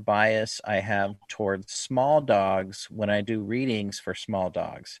past the bias I have towards small dogs when I do readings for small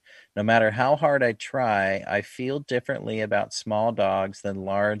dogs? No matter how hard I try, I feel differently about small dogs than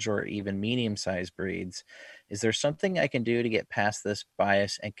large or even medium-sized breeds. Is there something I can do to get past this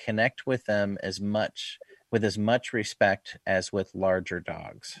bias and connect with them with as much respect as with larger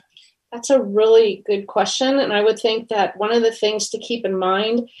dogs? That's a really good question. And I would think that one of the things to keep in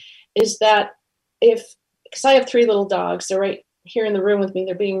mind is that because I have 3 little dogs, they're right here in the room with me.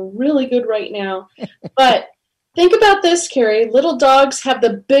 They're being really good right now. But think about this, Carrie. Little dogs have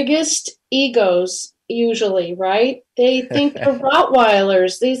the biggest egos usually, right? They think they're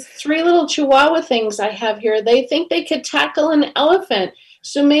Rottweilers. These 3 little Chihuahua things I have here, they think they could tackle an elephant.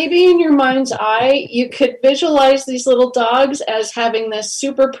 So maybe in your mind's eye, you could visualize these little dogs as having this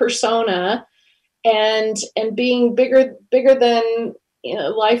super persona and being bigger than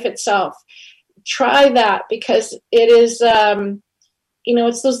life itself. Try that, because it is,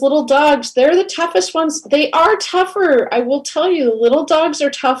 it's those little dogs. They're the toughest ones. They are tougher. I will tell you, the little dogs are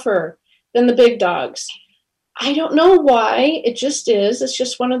tougher than the big dogs. I don't know why. It just is. It's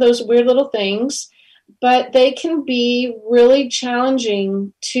just one of those weird little things. But they can be really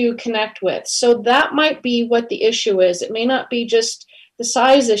challenging to connect with. So that might be what the issue is. It may not be just the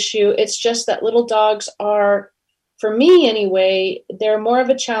size issue. It's just that little dogs are, for me anyway, they're more of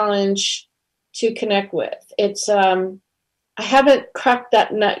a challenge to connect with. It's I haven't cracked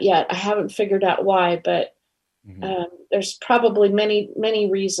that nut yet. I haven't figured out why, but there's probably many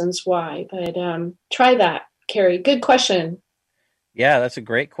reasons why. But try that, Carrie. Good question. Yeah, that's a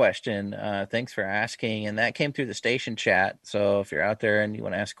great question. Thanks for asking. And that came through the station chat. So if you're out there and you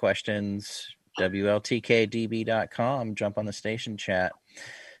want to ask questions, WLTKDB.com, jump on the station chat.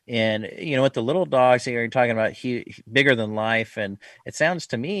 And, with the little dogs here, you're talking about bigger than life. And it sounds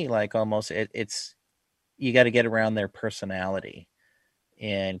to me like almost it's you got to get around their personality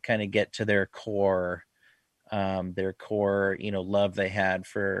and kind of get to their core, love they had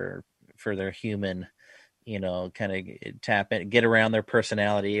for their human, kind of tap in, get around their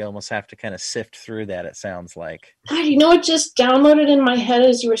personality. You almost have to kind of sift through that, it sounds like. God, what just downloaded in my head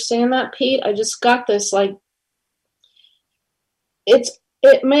as you were saying that, Pete? I just got this,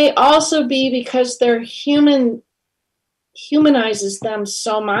 it may also be because they're humanizes them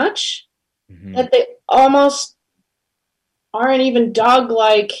so much that they almost aren't even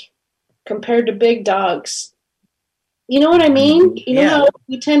dog-like compared to big dogs. You know what I mean? You know how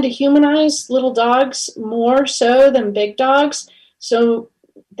we tend to humanize little dogs more so than big dogs? So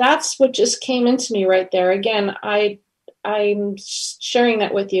that's what just came into me right there. Again, I'm sharing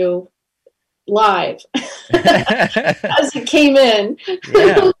that with you live as it came in.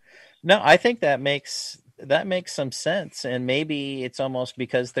 Yeah. No, I think that makes some sense. And maybe it's almost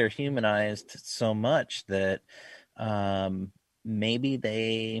because they're humanized so much that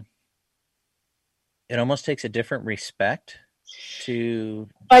maybe it almost takes a different respect to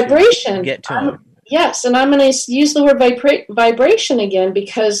vibration. Get to them. Yes, and I'm going to use the word vibration again,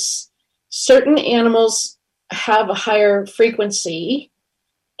 because certain animals have a higher frequency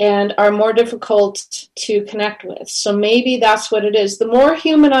and are more difficult to connect with. So maybe that's what it is. The more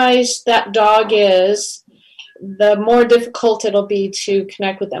humanized that dog is, the more difficult it'll be to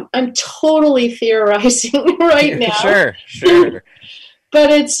connect with them. I'm totally theorizing right now. Sure. But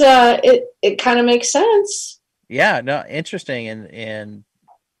it's it kind of makes sense. Yeah, no, interesting, and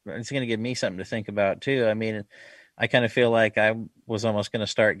it's going to give me something to think about too. I mean, I kind of feel like I was almost going to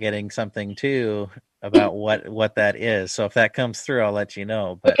start getting something too about what that is. So if that comes through, I'll let you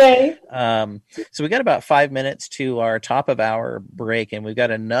know. But, okay. So we got about 5 minutes to our top of hour break, and we've got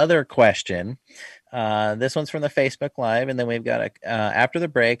another question. This one's from the Facebook Live, and then we've got after the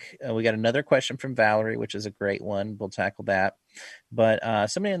break, we got another question from Valerie, which is a great one. We'll tackle that. But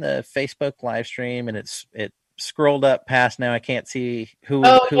somebody in the Facebook live stream, and it scrolled up past now. I can't see who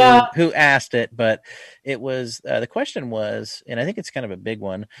asked it, but it was the question was, and I think it's kind of a big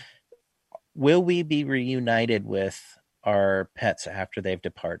one. Will we be reunited with our pets after they've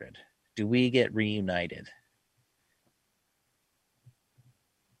departed? Do we get reunited?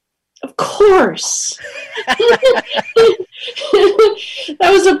 Of course. That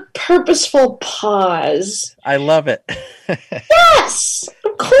was a purposeful pause. I love it. Yes,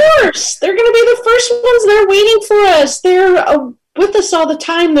 of course. They're going to be the first ones. They're waiting for us. They're with us all the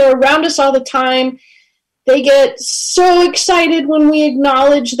time. They're around us all the time. They get so excited when we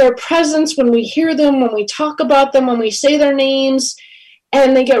acknowledge their presence, when we hear them, when we talk about them, when we say their names.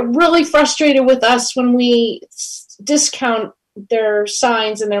 And they get really frustrated with us when we discount their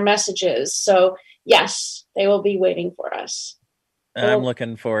signs and their messages. So, yes, they will be waiting for us. I'm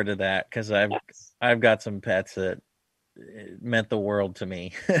looking forward to that because I've got some pets that meant the world to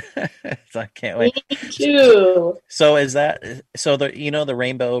me. So I can't wait. Me too. So is that the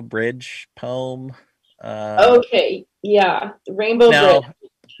Rainbow Bridge poem? Okay, yeah, the Rainbow Bridge.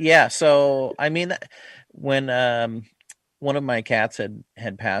 Yeah. So I mean, when one of my cats had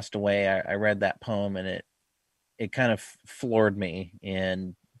passed away, I read that poem and it kind of floored me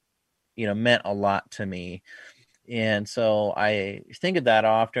and meant a lot to me. And so I think of that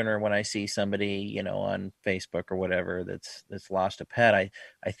often, or when I see somebody, on Facebook or whatever that's lost a pet, I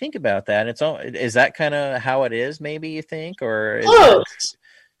think about that. Is that kind of how it is, maybe you think, or is there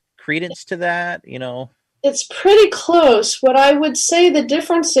credence to that? It's pretty close. What I would say the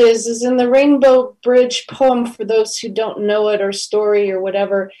difference is in the Rainbow Bridge poem, for those who don't know it or story or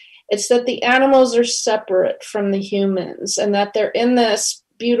whatever, it's that the animals are separate from the humans and that they're in this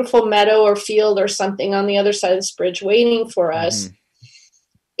beautiful meadow or field or something on the other side of this bridge waiting for us. Mm-hmm.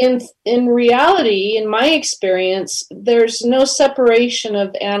 In reality, in my experience, there's no separation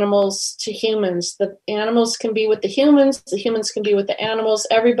of animals to humans. The animals can be with the humans can be with the animals,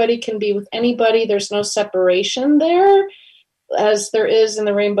 everybody can be with anybody. There's no separation there, as there is in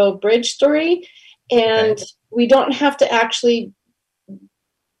the Rainbow Bridge story. And we don't have to actually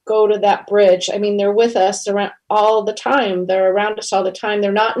go to that bridge. I mean, they're with us around all the time. They're around us all the time.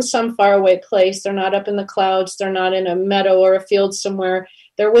 They're not in some faraway place. They're not up in the clouds. They're not in a meadow or a field somewhere.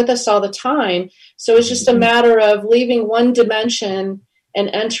 They're with us all the time. So it's just a matter of leaving one dimension and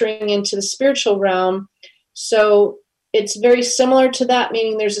entering into the spiritual realm. So it's very similar to that,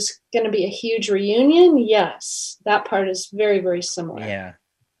 meaning there's going to be a huge reunion. Yes, that part is very, very similar. Yeah.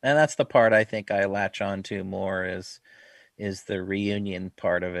 And that's the part I think I latch on to more is the reunion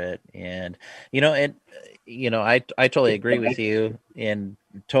part of it. And, I totally agree with you in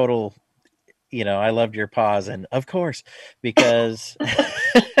total, I loved your pause and of course, because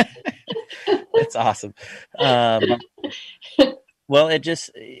it's awesome. Well,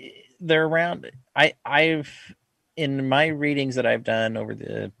 they're around. I've, in my readings that I've done over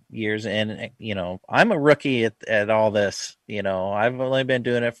the years, and, I'm a rookie at all this, I've only been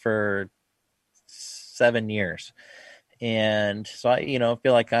doing it for 7 years. And so I,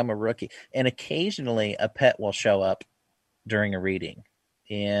 feel like I'm a rookie. And occasionally a pet will show up during a reading.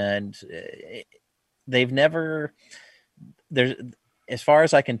 And they've never, as far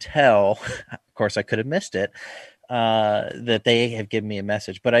as I can tell, of course I could have missed it, that they have given me a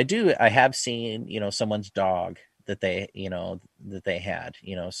message. But I have seen, someone's dog that they had,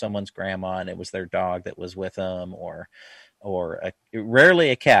 someone's grandma, and it was their dog that was with them, or rarely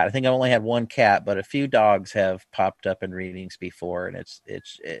a cat. I think I only had one cat, but a few dogs have popped up in readings before. And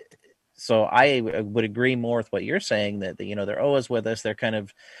so I would agree more with what you're saying, that they're always with us. They're kind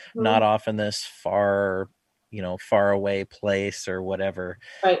of not off in this far away place or whatever.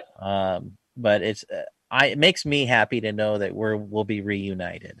 Right. But it makes me happy to know that we'll be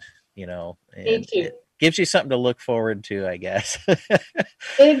reunited, and it gives you something to look forward to, I guess.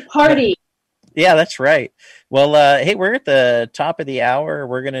 Big party. Yeah, that's right. Well, hey, we're at the top of the hour.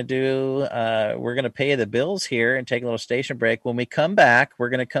 We're going to pay the bills here and take a little station break. When we come back, we're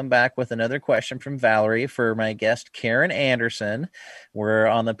going to come back with another question from Valerie for my guest, Karen Anderson. We're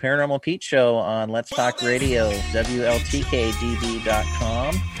on the Paranormal Pete Show on Let's Talk Radio,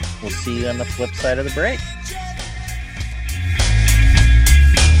 WLTKDB.com. We'll see you on the flip side of the break.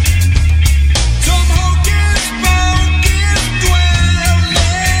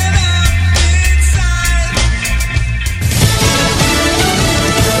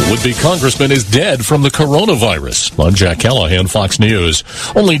 With would-be congressman is dead from the coronavirus. I'm Jack Callahan, Fox News.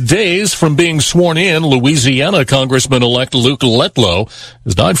 Only days from being sworn in, Louisiana Congressman-elect Luke Letlow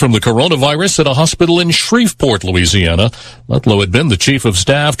has died from the coronavirus at a hospital in Shreveport, Louisiana. Letlow had been the chief of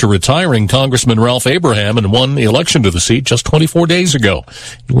staff to retiring Congressman Ralph Abraham and won the election to the seat just 24 days ago.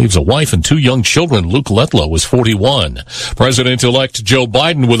 He leaves a wife and 2 young children. Luke Letlow was 41. President-elect Joe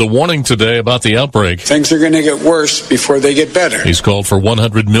Biden with a warning today about the outbreak. Things are going to get worse before they get better. He's called for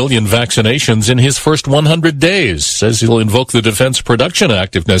 100 million vaccinations in his first 100 days. Says he'll invoke the Defense Production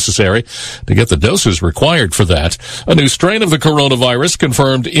Act if necessary to get the doses required for that. A new strain of the coronavirus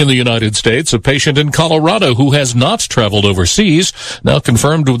confirmed in the United States. A patient in Colorado who has not traveled overseas, now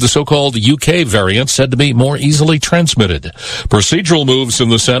confirmed with the so-called UK variant, said to be more easily transmitted. Procedural moves in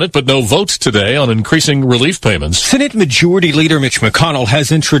the Senate, but no votes today on increasing relief payments. Senate Majority Leader Mitch McConnell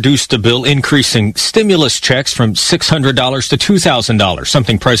has introduced a bill increasing stimulus checks from $600 to $2,000,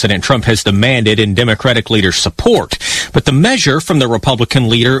 something President Trump has demanded and Democratic leaders support. But the measure from the Republican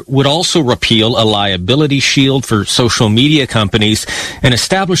leader would also repeal a liability shield for social media companies and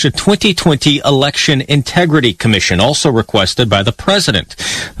establish a 2020 Election Integrity Commission, also requested by the president.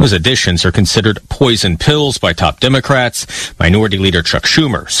 Those additions are considered poison pills by top Democrats. Minority Leader Chuck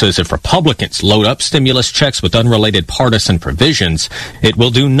Schumer says if Republicans load up stimulus checks with unrelated partisan provisions, it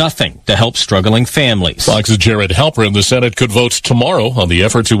will do nothing to help struggling families. Fox's Jared Halpern, the Senate could vote tomorrow on the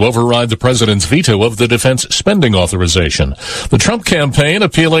effort to override the president's veto of the defense spending authorization. The Trump campaign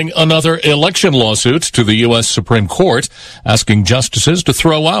appealing another election lawsuit to the U.S. Supreme Court, asking justices to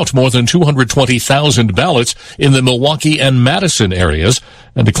throw out more than 220,000 ballots in the Milwaukee and Madison areas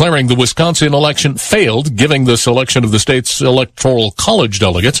and declaring the Wisconsin election failed, giving the selection of the state's electoral college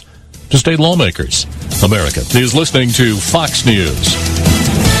delegates to state lawmakers. America is listening to Fox News.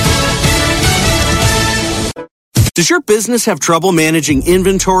 Does your business have trouble managing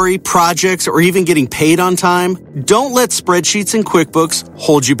inventory, projects, or even getting paid on time? Don't let spreadsheets and QuickBooks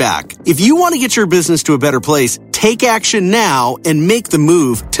hold you back. If you want to get your business to a better place, take action now and make the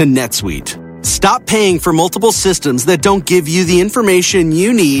move to NetSuite. Stop paying for multiple systems that don't give you the information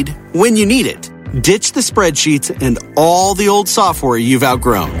you need when you need it. Ditch the spreadsheets and all the old software you've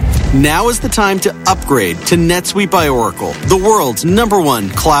outgrown. Now is the time to upgrade to NetSuite by Oracle, the world's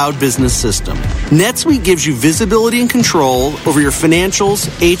 #1 cloud business system. NetSuite gives you visibility and control over your financials,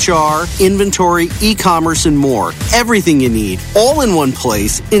 HR, inventory, e-commerce, and more. Everything you need, all in one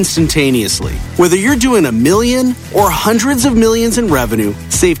place, instantaneously. Whether you're doing $1 million or hundreds of millions in revenue,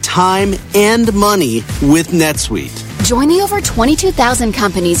 save time and money with NetSuite. Join the over 22,000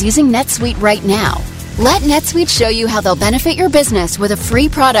 companies using NetSuite right now. Let NetSuite show you how they'll benefit your business with a free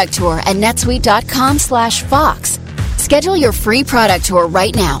product tour at netsuite.com/Fox. Schedule your free product tour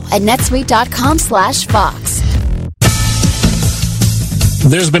right now at netsuite.com/Fox.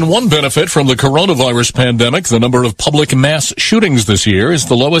 There's been one benefit from the coronavirus pandemic. The number of public mass shootings this year is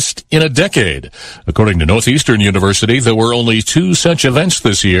the lowest in a decade. According to Northeastern University, there were only 2 such events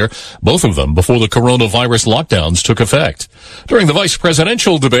this year, both of them before the coronavirus lockdowns took effect. During the vice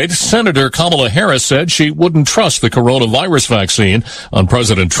presidential debate, Senator Kamala Harris said she wouldn't trust the coronavirus vaccine on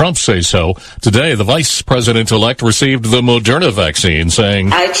President Trump's say-so. Today, the vice president-elect received the Moderna vaccine,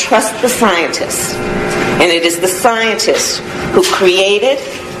 saying, I trust the scientists, and it is the scientists who created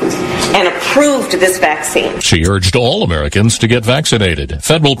and approved this vaccine. She urged all Americans to get vaccinated.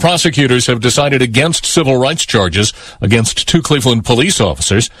 Federal prosecutors have decided against civil rights charges against 2 Cleveland police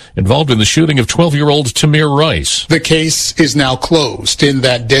officers involved in the shooting of 12-year-old Tamir Rice. The case is now closed in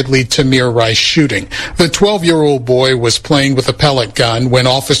that deadly Tamir Rice shooting. The 12-year-old boy was playing with a pellet gun when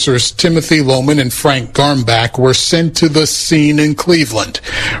officers Timothy Lohman and Frank Garmbach were sent to the scene in Cleveland.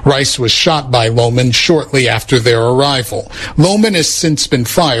 Rice was shot by Lohman shortly after their arrival. Lohman has since been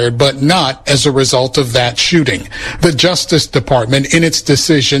fired, but not as a result of that shooting. The Justice Department, in its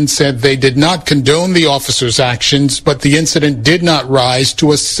decision, said they did not condone the officers' actions, but the incident did not rise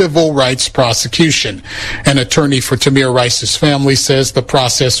to a civil rights prosecution. An attorney for Tamir Rice's family says the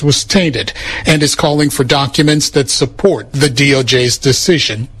process was tainted and is calling for documents that support the DOJ's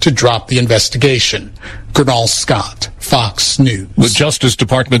decision to drop the investigation. Gernal Scott, Fox News. The Justice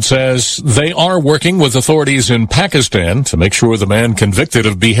Department says they are working with authorities in Pakistan to make sure the man convicted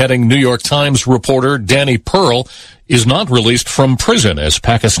of beheading New York Times reporter Danny Pearl is not released from prison, as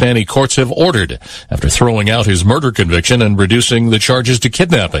Pakistani courts have ordered, after throwing out his murder conviction and reducing the charges to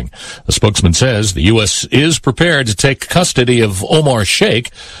kidnapping. A spokesman says the U.S. is prepared to take custody of Omar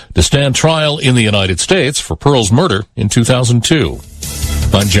Sheikh to stand trial in the United States for Pearl's murder in 2002.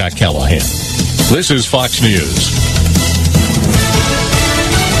 I'm Jack Callahan. This is Fox News.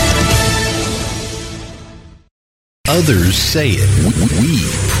 others say it. We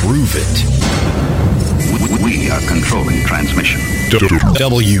prove it. We are controlling transmission.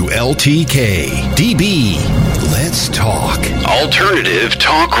 WLTK DB. Let's talk. Alternative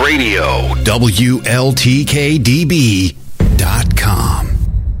Talk Radio. WLTKDB.com.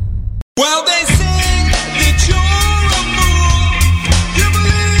 Well, they say that you're a fool. You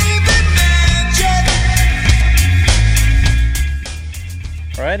believe in magic.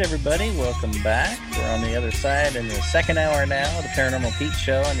 All right, everybody, welcome back. We're on the other side in the second hour now of the Paranormal Pete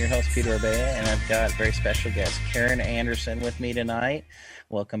Show. I'm your host, Peter Orbea, and I've got a very special guest, Karen Anderson, with me tonight.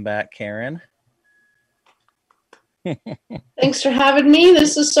 Welcome back, Karen. Thanks for having me.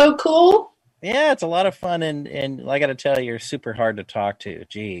 This is so cool. Yeah, it's a lot of fun, and I got to tell you, you're super hard to talk to.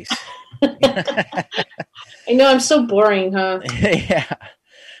 Jeez. I know, I'm so boring, huh? Yeah.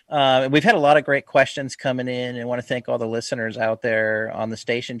 We've had a lot of great questions coming in, and want to thank all the listeners out there on the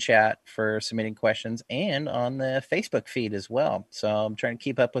station chat for submitting questions and on the Facebook feed as well. So I'm trying to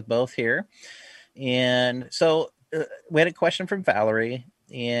keep up with both here. And so we had a question from Valerie,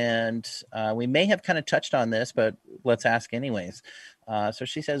 and we may have kind of touched on this, but let's ask anyways. So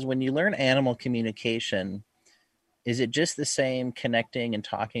she says, when you learn animal communication, is it just the same connecting and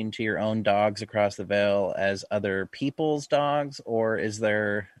talking to your own dogs across the veil as other people's dogs, or is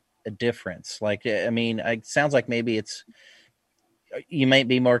there a difference? Like, I mean, it sounds like maybe you might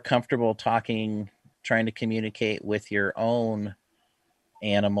be more comfortable trying to communicate with your own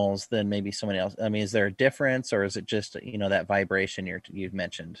animals than maybe someone else. I mean, is there a difference, or is it just, that vibration you've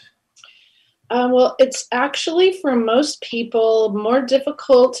mentioned? Well, it's actually for most people more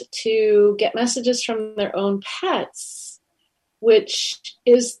difficult to get messages from their own pets, which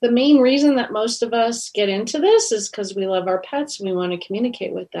is the main reason that most of us get into this, is because we love our pets. We want to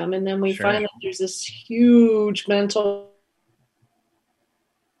communicate with them. And then we find that there's this huge mental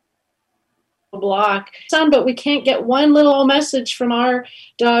block, but we can't get one little message from our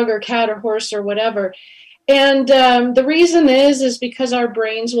dog or cat or horse or whatever. And the reason is because our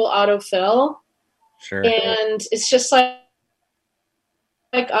brains will autofill. Sure. And it's just like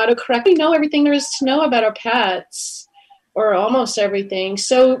autocorrect. We know everything there is to know about our pets, or almost everything.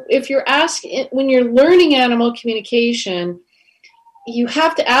 So if you're when you're learning animal communication, you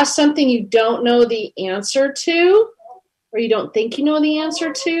have to ask something you don't know the answer to, or you don't think you know the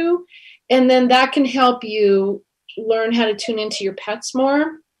answer to. And then that can help you learn how to tune into your pets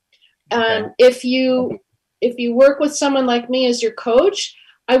more. Okay. If you work with someone like me as your coach,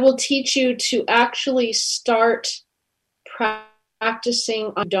 I will teach you to actually start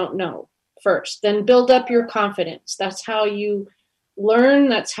practicing on don't know first, then build up your confidence. That's how you learn.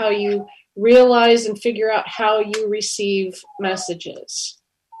 That's how you realize and figure out how you receive messages.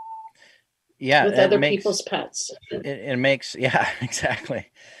 Yeah, with other people's pets. It makes, yeah, exactly.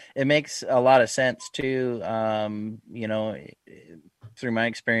 It makes a lot of sense too. Through my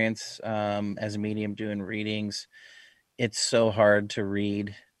experience as a medium doing readings, it's so hard to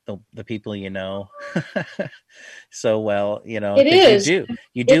read the people so well. It is. You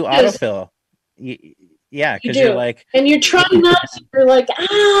do autofill. Yeah, because you're like, and you're trying not to. You're like,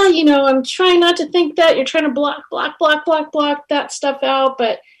 I'm trying not to think that. You're trying to block that stuff out,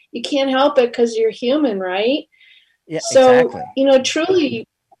 but you can't help it because you're human, right? Yeah, so, exactly. Truly,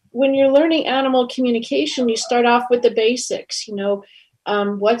 when you're learning animal communication, you start off with the basics.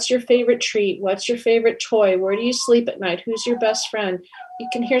 What's your favorite treat? What's your favorite toy? Where do you sleep at night? Who's your best friend? You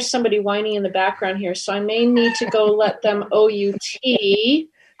can hear somebody whining in the background here, so I may need to go let them OUT.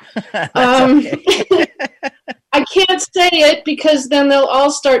 I can't say it because then they'll all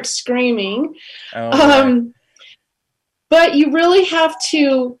start screaming. But you really have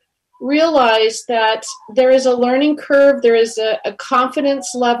to realize that there is a learning curve. There is a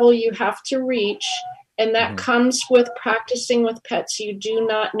confidence level you have to reach. And that comes with practicing with pets you do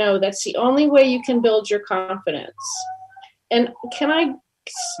not know. That's the only way you can build your confidence. And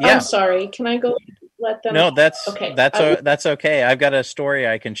I'm sorry, can I go let them? No, that's okay. That's okay. I've got a story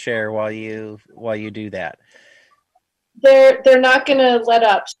I can share while you do that. They're not going to let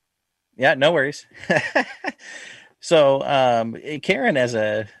up. Yeah, no worries. So, Karen, as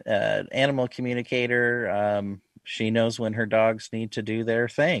an animal communicator, she knows when her dogs need to do their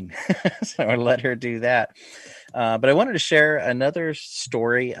thing. So I let her do that. But I wanted to share another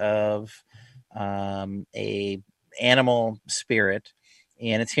story of a animal spirit.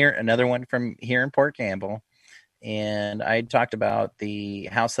 And it's another one from here in Port Gamble. And I talked about the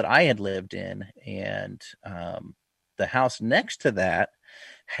house that I had lived in. And the house next to that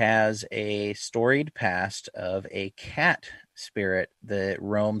has a storied past of a cat spirit that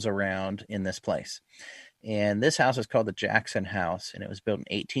roams around in this place. And this house is called the Jackson House, and it was built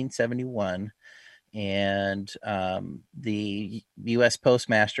in 1871. And the U.S.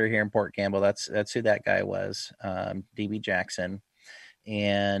 postmaster here in Port Gamble, that's who that guy was, D.B. Jackson,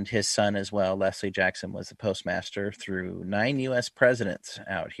 and his son as well, Leslie Jackson, was the postmaster through 9 U.S. presidents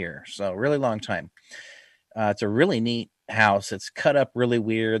out here. So really long time. It's a really neat house. It's cut up really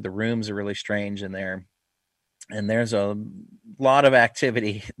weird. The rooms are really strange in there. And there's a lot of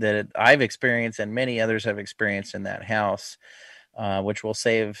activity that I've experienced and many others have experienced in that house, which we'll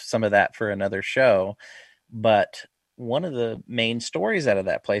save some of that for another show. But one of the main stories out of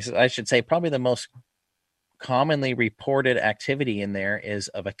that place, I should say probably the most commonly reported activity in there, is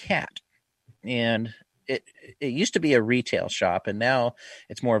of a cat. And it used to be a retail shop, and now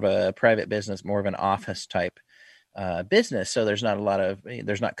it's more of a private business, more of an office type business. So there's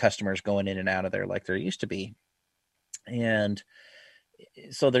not customers going in and out of there like there used to be. And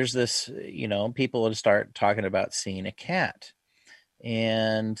so there's this, people would start talking about seeing a cat.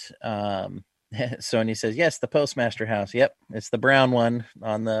 And so when he says, yes, the postmaster house. Yep, it's the brown one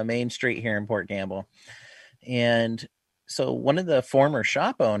on the main street here in Port Gamble. And so one of the former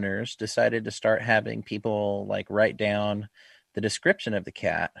shop owners decided to start having people like write down the description of the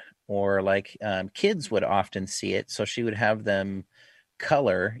cat, or like kids would often see it. So she would have them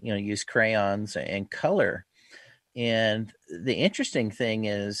color, use crayons and color. And the interesting thing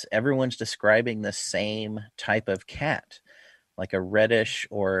is everyone's describing the same type of cat, like a reddish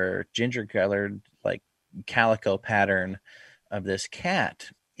or ginger colored, like calico pattern of this cat.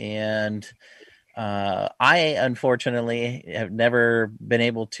 And I unfortunately have never been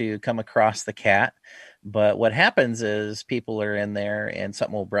able to come across the cat, but what happens is people are in there and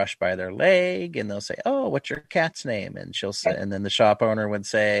something will brush by their leg and they'll say, "Oh, what's your cat's name?" And she'll say, and then the shop owner would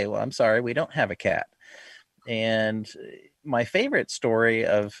say, "Well, I'm sorry, we don't have a cat." And my favorite story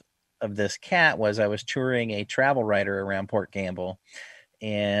of this cat was I was touring a travel writer around Port Gamble,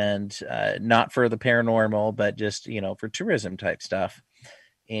 and not for the paranormal, but just, for tourism type stuff.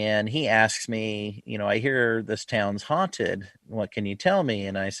 And he asks me, I hear this town's haunted. What can you tell me?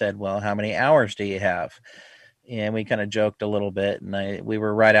 And I said, well, how many hours do you have? And we kind of joked a little bit, and we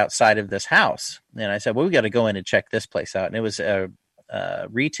were right outside of this house. And I said, well, we got to go in and check this place out. And it was a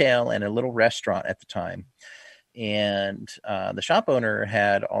retail and a little restaurant at the time. And the shop owner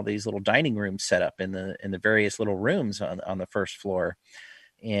had all these little dining rooms set up in the various little rooms on the first floor.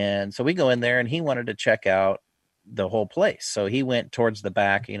 And so we go in there, and he wanted to check out the whole place. So he went towards the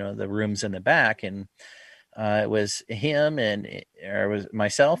back, the rooms in the back, and it was him it was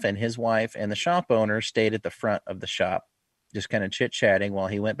myself and his wife, and the shop owner stayed at the front of the shop, just kind of chit-chatting while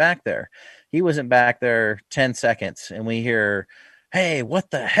he went back there. He wasn't back there 10 seconds, and we hear, "Hey,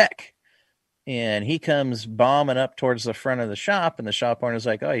 what the heck?" And he comes bombing up towards the front of the shop, and the shop owner's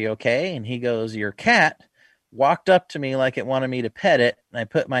like, "Oh, you okay?" And he goes, "Your cat walked up to me like it wanted me to pet it, and I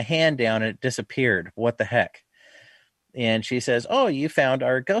put my hand down and it disappeared. What the heck?" And she says, "Oh, you found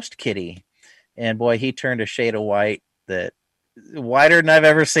our ghost kitty." And boy, he turned a shade of white, that whiter than I've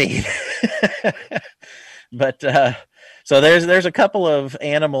ever seen. But so there's a couple of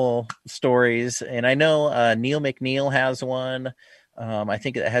animal stories, and I know Neil McNeil has one. I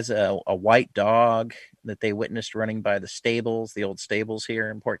think it has a white dog that they witnessed running by the old stables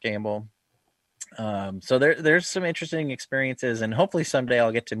here in Port Gamble. So there's some interesting experiences, and hopefully someday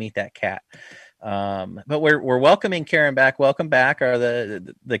I'll get to meet that cat. But we're welcoming Karen back. Welcome back. Are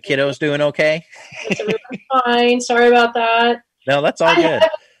the kiddos doing okay? Fine. Sorry about that. No, that's all good.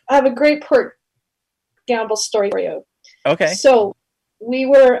 I have a great Port Gamble story for you. Okay. So we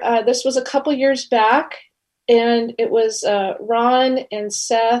were, this was a couple years back, and it was Ron and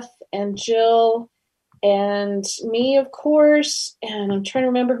Seth and Jill and me, of course, and I'm trying to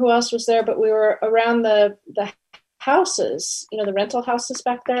remember who else was there, but we were around the houses, the rental houses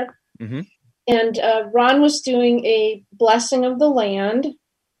back there. Mm-hmm. And Ron was doing a blessing of the land.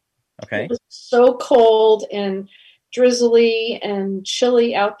 Okay. It was so cold and drizzly and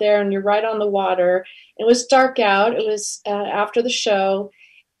chilly out there, and you're right on the water. It was dark out. It was after the show.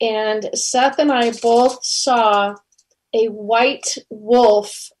 And Seth and I both saw a white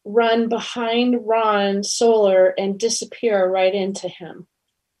wolf run behind Ron Solar and disappear right into him.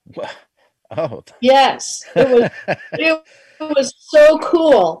 Oh. Yes. It was so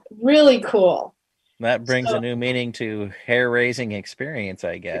cool. Really cool. That brings a new meaning to hair-raising experience,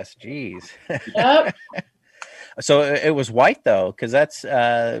 I guess. Jeez. Yep. So it was white, though, because that's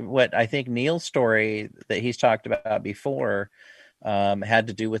what I think Neil's story that he's talked about before had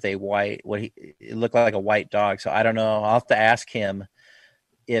to do with a white, it looked like a white dog. So I don't know. I'll have to ask him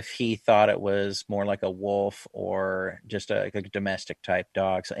if he thought it was more like a wolf or just a domestic type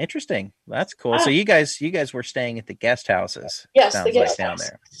dog. So interesting. That's cool. So you guys were staying at the guest houses. Yes, sounds the guest like down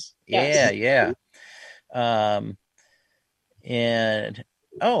houses. there. Yes. Yeah. And it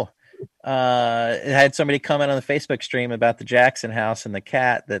had somebody comment on the Facebook stream about the Jackson house and the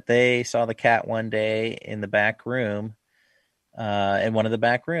cat, that they saw the cat one day in the back room, in one of the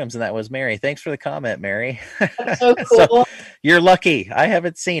back rooms, and that was Mary. Thanks for the comment, Mary. That's so cool. So you're lucky. I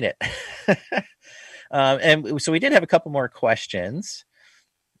haven't seen it. And so we did have a couple more questions,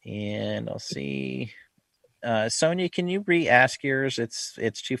 and I'll see. Sonia, can you re-ask yours?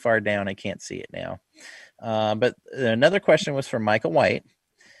 It's too far down. I can't see it now. But another question was from Michael White,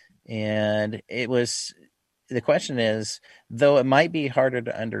 and the question is, though it might be harder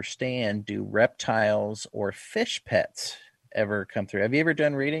to understand, do reptiles or fish pets ever come through? Have you ever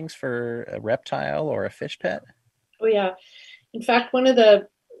done readings for a reptile or a fish pet? Oh, yeah. In fact, one of the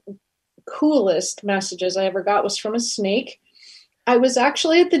coolest messages I ever got was from a snake. I was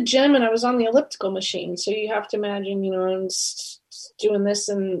actually at the gym and I was on the elliptical machine. So you have to imagine, I'm doing this,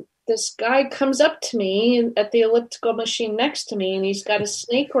 and this guy comes up to me at the elliptical machine next to me, and he's got a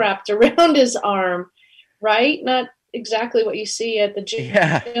snake wrapped around his arm, right? Not exactly what you see at the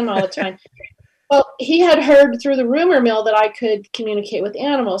gym all the time. Well, he had heard through the rumor mill that I could communicate with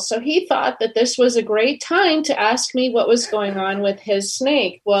animals. So he thought that this was a great time to ask me what was going on with his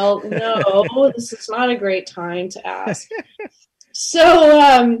snake. Well, no, this is not a great time to ask.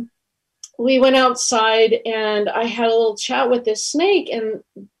 So we went outside and I had a little chat with this snake, and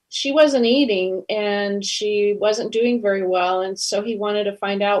she wasn't eating and she wasn't doing very well. And so he wanted to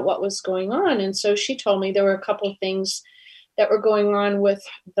find out what was going on. And so she told me there were a couple of things that were going on with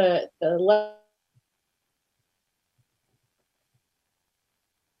the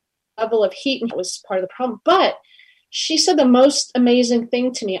level of heat was part of the problem. But she said the most amazing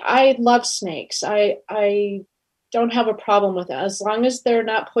thing to me. I love snakes. I don't have a problem with it. As long as they're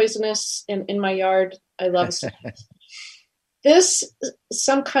not poisonous in my yard, I love snakes.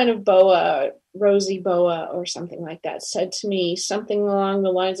 Some kind of boa, rosy boa or something like that, said to me something along the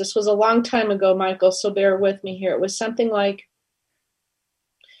lines, this was a long time ago, Michael, so bear with me here. It was something like,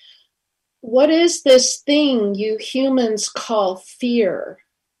 what is this thing you humans call fear?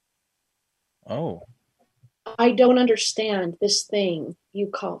 Oh. I don't understand this thing you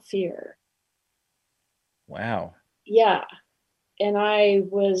call fear. Wow. Yeah. And I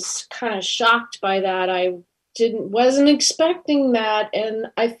was kind of shocked by that. I wasn't expecting that. And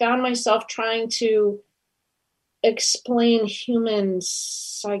I found myself trying to explain human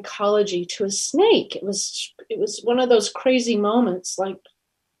psychology to a snake. It was one of those crazy moments, like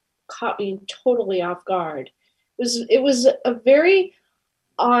caught me totally off guard. It was a very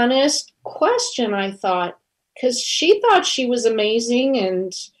honest question, I thought, because she thought she was amazing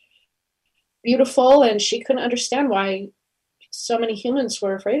and beautiful, and she couldn't understand why so many humans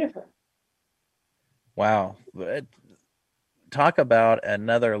were afraid of her. Wow. Talk about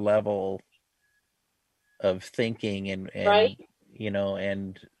another level of thinking and right?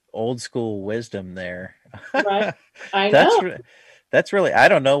 And old school wisdom there. Right. I know. That's really, I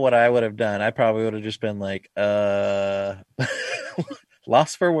don't know what I would have done. I probably would have just been like,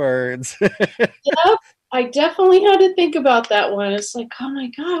 lost for words. Yep. I definitely had to think about that one. It's like, oh my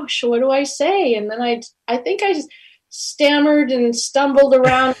gosh, what do I say? And then I think I just stammered and stumbled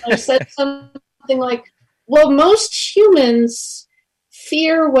around. And I said something like, well, most humans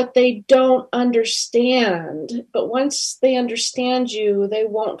fear what they don't understand, but once they understand you, they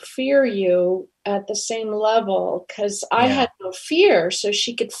won't fear you at the same level, because I had no fear. So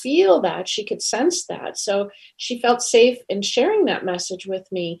she could feel that, she could sense that. So she felt safe in sharing that message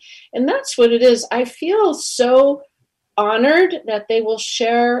with me. And that's what it is. I feel so honored that they will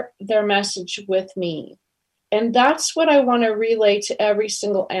share their message with me. And that's what I want to relay to every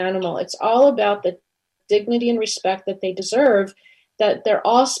single animal. It's all about the dignity and respect that they deserve, that they're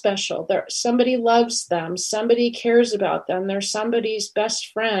all special. Somebody loves them. Somebody cares about them. They're somebody's best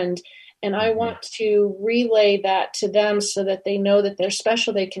friend. And I want to relay that to them so that they know that they're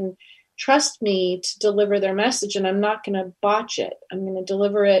special. They can trust me to deliver their message, and I'm not going to botch it. I'm going to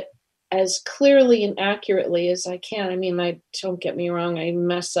deliver it as clearly and accurately as I can. I mean, don't get me wrong, I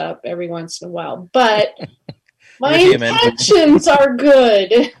mess up every once in a while, but my intentions are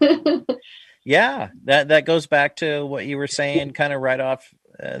good. Yeah, that goes back to what you were saying kind of right off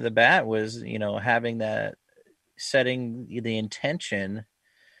the bat was, having that, setting the intention.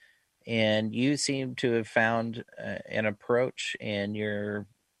 And you seem to have found an approach, and your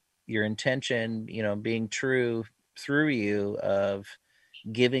intention, being true through you, of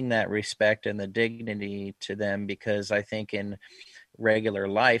giving that respect and the dignity to them, because I think in regular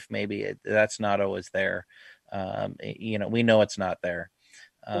life, maybe that's not always there. We know it's not there.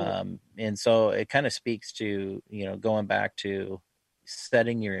 And so it kind of speaks to, going back to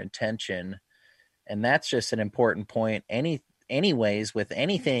setting your intention And that's just an important point anyways with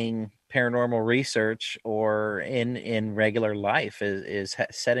anything paranormal research or in regular life is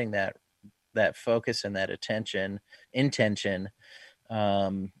setting that focus and that intention.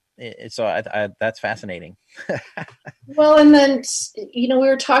 So that's fascinating. Well, and then, we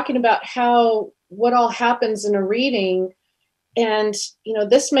were talking about what all happens in a reading. And,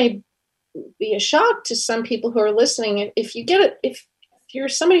 this may be a shock to some people who are listening. If you're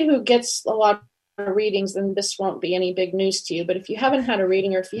somebody who gets a lot of readings, then this won't be any big news to you. But if you haven't had a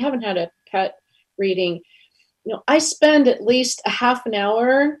reading, or if you haven't had a pet reading, I spend at least a half an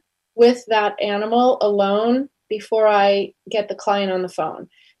hour with that animal alone before I get the client on the phone.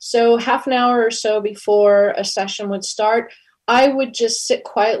 So half an hour or so before a session would start, I would just sit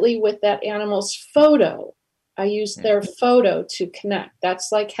quietly with that animal's photo. I use their photo to connect.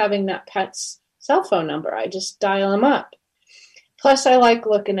 That's like having that pet's cell phone number. I just dial them up. Plus, I like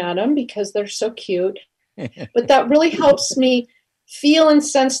looking at them because they're so cute. But that really helps me feel and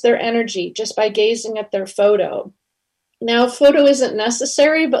sense their energy just by gazing at their photo. Now, photo isn't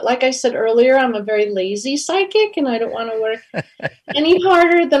necessary, but like I said earlier, I'm a very lazy psychic, and I don't want to work any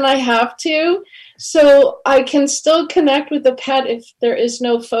harder than I have to. So I can still connect with the pet if there is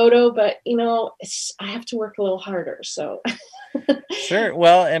no photo, but, I have to work a little harder. So Sure.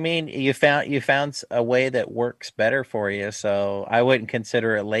 Well, I mean, you found a way that works better for you. So I wouldn't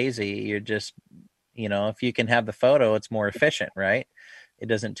consider it lazy. You're just, if you can have the photo, it's more efficient, right? It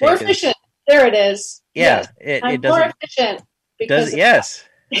doesn't take more efficient. There it is. Yeah, yes. it doesn't. More efficient. Yes,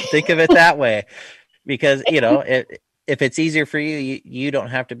 think of it that way, because if it's easier for you, you don't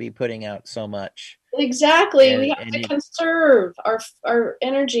have to be putting out so much. Exactly. We have to conserve our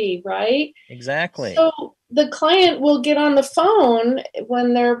energy, right? Exactly. So the client will get on the phone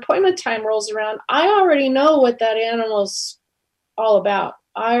when their appointment time rolls around. I already know what that animal's all about.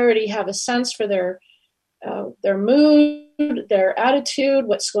 I already have a sense for their mood, their attitude,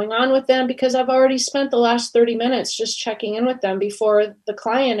 what's going on with them, because I've already spent the last 30 minutes just checking in with them before the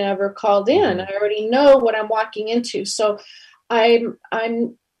client ever called in. I already know what I'm walking into. So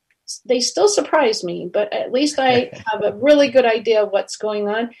they still surprise me, but at least I have a really good idea of what's going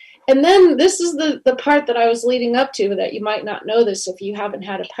on. And then this is the part that I was leading up to, that you might not know this if you haven't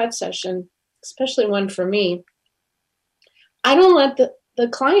had a pet session, especially one for me. I don't let the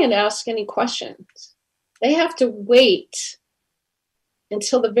client ask any questions. They have to wait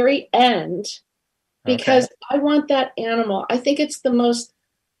until the very end, because I want that animal. I think it's the most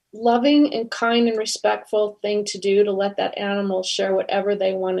loving and kind and respectful thing to do, to let that animal share whatever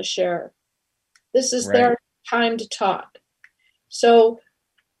they want to share. This is their time to talk. So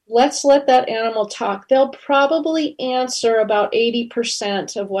let's let that animal talk. They'll probably answer about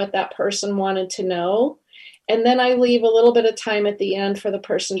 80% of what that person wanted to know. And then I leave a little bit of time at the end for the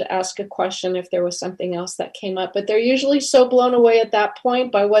person to ask a question if there was something else that came up. But they're usually so blown away at that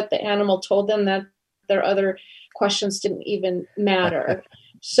point by what the animal told them that their other questions didn't even matter.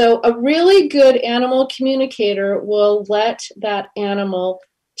 So a really good animal communicator will let that animal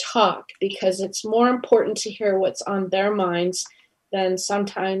talk, because it's more important to hear what's on their minds than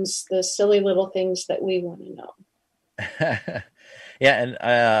sometimes the silly little things that we want to know. Yeah,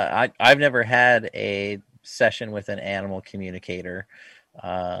 and I've never had a session with an animal communicator.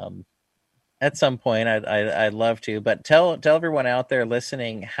 At some point, I'd love to, but tell everyone out there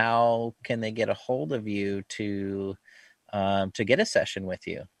listening, how can they get a hold of you to get a session with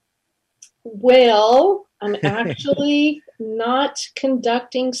you? Well, I'm actually not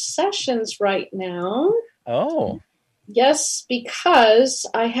conducting sessions right now. Oh. Yes, because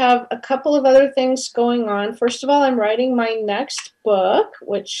I have a couple of other things going on. First of all, I'm writing my next book,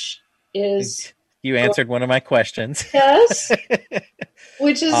 which is... You answered one of my questions. Yes.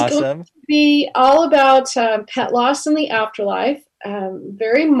 Which is awesome. Going to be all about pet loss in the afterlife.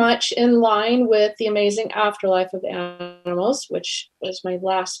 Very much in line with The Amazing Afterlife of Animals, which was my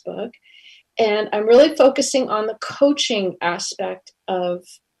last book. And I'm really focusing on the coaching aspect of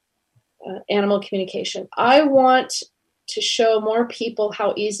animal communication. I want to show more people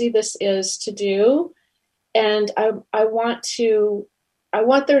how easy this is to do. And I want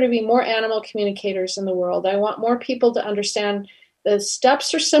there to be more animal communicators in the world. I want more people to understand the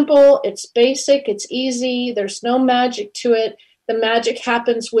steps are simple, it's basic, it's easy, there's no magic to it. The magic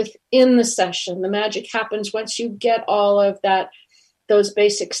happens within the session. The magic happens once you get all of those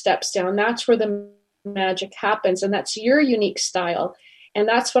basic steps down. That's where the magic happens, and that's your unique style. And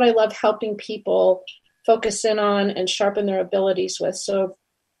that's what I love helping people focus in on and sharpen their abilities with. So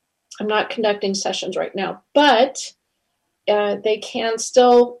I'm not conducting sessions right now, but they can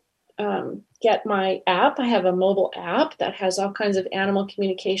still get my app. I have a mobile app that has all kinds of animal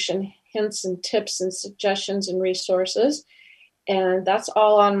communication hints and tips and suggestions and resources. And that's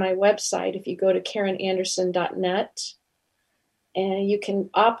all on my website. If you go to KarenAnderson.net, and you can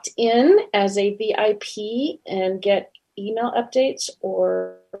opt in as a VIP and get email updates,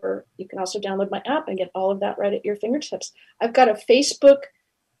 or you can also download my app and get all of that right at your fingertips. I've got a Facebook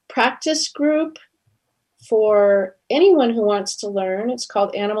practice group for anyone who wants to learn. It's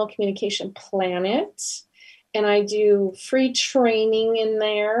called Animal Communication Planet, and I do free training in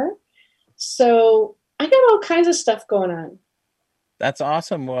there. So I got all kinds of stuff going on. That's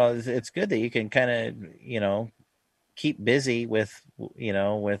awesome. Well, it's good that you can kind of, keep busy with,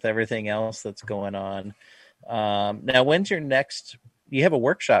 with everything else that's going on. Now, when's your next, you have a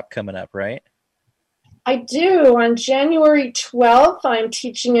workshop coming up, right? I do. On January 12th, I'm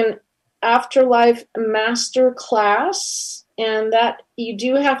teaching an afterlife master class, and that you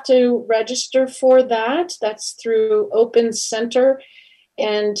do have to register for that. That's through Open Center.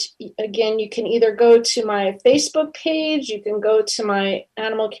 And again, you can either go to my Facebook page, you can go to my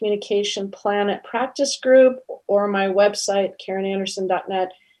Animal Communication Planet practice group, or my website,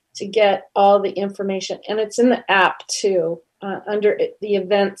 KarenAnderson.net, to get all the information. And it's in the app too, under the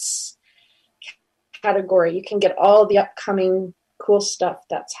events category. You can get all the upcoming cool stuff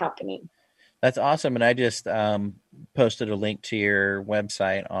that's happening. That's awesome. And I just posted a link to your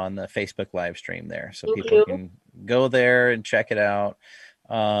website on the Facebook live stream there, so people can go there and check it out.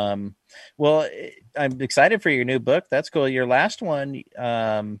 Well, I'm excited for your new book. That's cool. Your last one,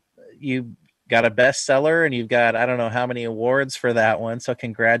 you got a bestseller, and you've got, I don't know how many awards for that one. So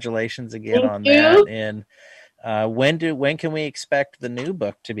congratulations again on that. And when can we expect the new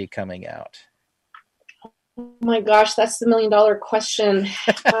book to be coming out? Oh my gosh, that's the $1 million question.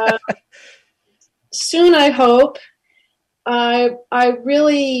 Soon, I hope. I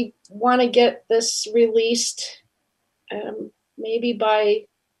really want to get this released maybe by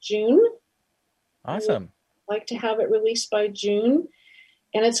June. Awesome. I'd like to have it released by June.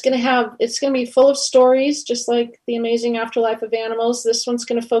 And it's going to be full of stories, just like The Amazing Afterlife of Animals. This one's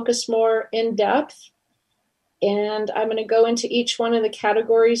going to focus more in depth. And I'm going to go into each one of the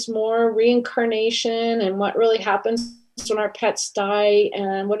categories more: reincarnation and what really happens when our pets die,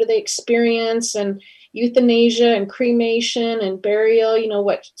 and what do they experience, and euthanasia and cremation and burial.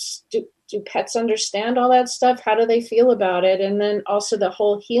 What do pets understand all that stuff? How do they feel about it? And then also the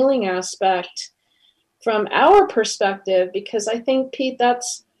whole healing aspect from our perspective, because I think, Pete,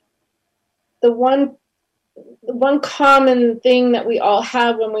 that's the one common thing that we all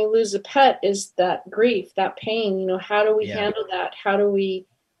have when we lose a pet is that grief, that pain. How do we handle that? How do we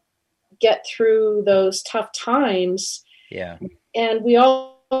get through those tough times? Yeah. And we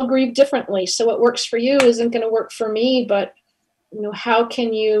all grieve differently. So what works for you isn't going to work for me, but how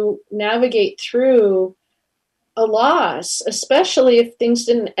can you navigate through a loss, especially if things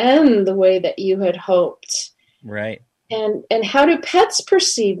didn't end the way that you had hoped? Right. And how do pets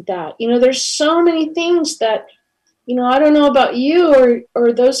perceive that? There's so many things that, I don't know about you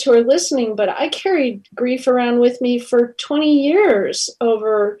or those who are listening, but I carried grief around with me for 20 years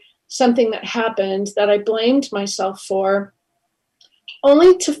over something that happened that I blamed myself for,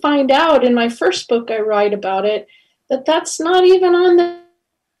 only to find out in my first book I write about it, that's not even on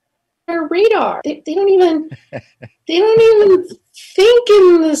their radar. They don't even think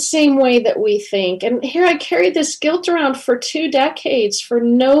in the same way that we think. And here I carried this guilt around for 2 decades for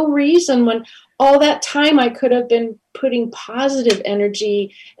no reason, when all that time I could have been putting positive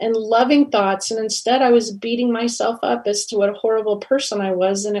energy and loving thoughts. And instead I was beating myself up as to what a horrible person I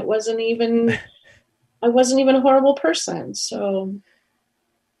was. And I wasn't even a horrible person. So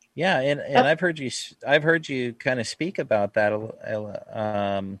yeah. And I've heard you kind of speak about that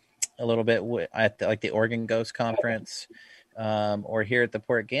a little bit at the Oregon Ghost Conference, or here at the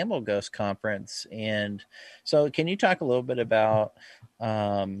Port Gamble Ghost Conference. And so can you talk a little bit about,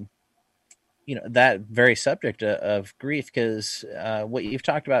 that very subject of grief? Because what you've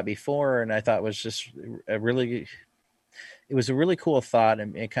talked about before, and I thought was just it was a really cool thought,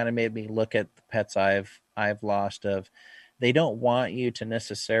 and it kind of made me look at the pets I've lost. Of they don't want you to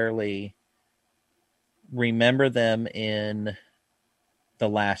necessarily remember them in the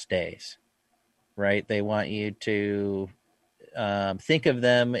last days, right? They want you to think of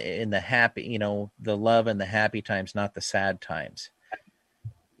them in the happy, the love and the happy times, not the sad times.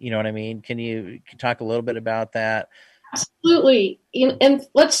 You know what I mean? Can you talk a little bit about that? Absolutely. And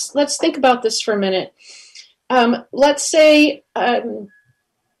let's think about this for a minute. Let's say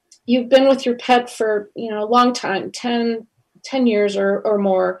you've been with your pet for a long time, 10 years or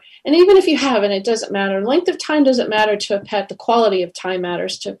more. And even if you haven't, it doesn't matter. Length of time doesn't matter to a pet. The quality of time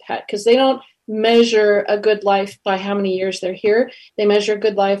matters to a pet, because they don't measure a good life by how many years they're here. They measure a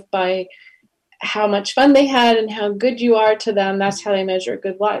good life by how much fun they had and how good you are to them. That's how they measure a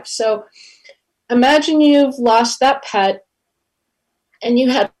good life. So imagine you've lost that pet and you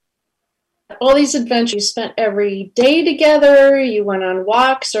had all these adventures. You spent every day together. You went on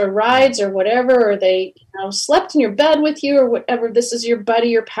walks or rides or whatever, or they slept in your bed with you or whatever. This is your buddy,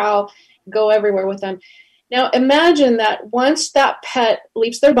 your pal. Go everywhere with them. Now imagine that once that pet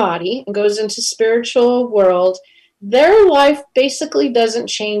leaves their body and goes into spiritual world, their life basically doesn't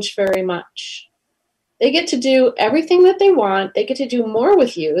change very much. They get to do everything that they want. They get to do more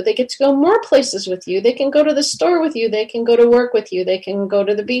with you. They get to go more places with you. They can go to the store with you. They can go to work with you. They can go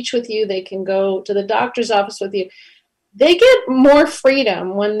to the beach with you. They can go to the doctor's office with you. They get more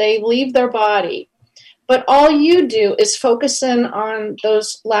freedom when they leave their body. But all you do is focus in on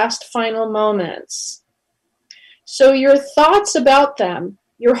those last final moments. So your thoughts about them,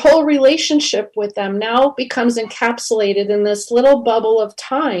 your whole relationship with them now becomes encapsulated in this little bubble of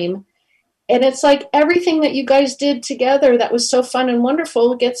time. And it's like everything that you guys did together that was so fun and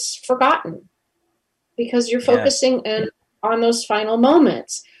wonderful gets forgotten because you're focusing in on those final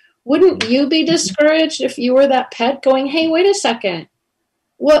moments. Wouldn't you be discouraged if you were that pet going, hey, wait a second.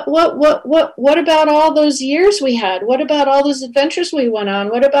 What about all those years we had? What about all those adventures we went on?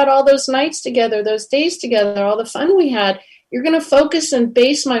 What about all those nights together, those days together, all the fun we had? You're going to focus and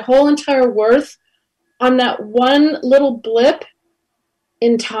base my whole entire worth on that one little blip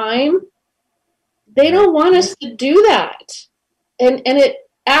in time? They don't want us to do that. And it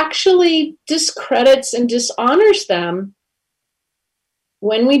actually discredits and dishonors them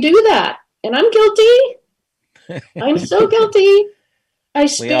when we do that. And I'm guilty. I'm so guilty. I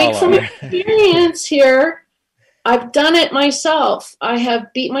speak from experience here. I've done it myself. I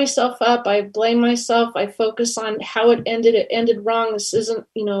have beat myself up. I blame myself. I focus on how it ended. It ended wrong. This isn't,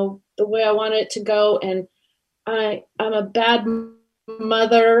 the way I wanted it to go. And I'm a bad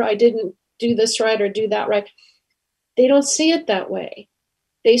mother. I didn't do this right or do that right. They don't see it that way.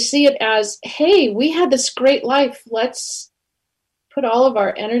 They see it as, hey, we had this great life. Let's put all of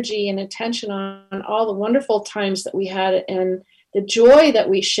our energy and attention on all the wonderful times that we had and the joy that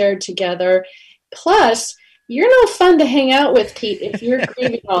we shared together. Plus, you're no fun to hang out with, Pete, if you're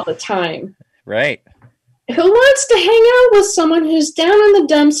grieving all the time. Right. Who wants to hang out with someone who's down in the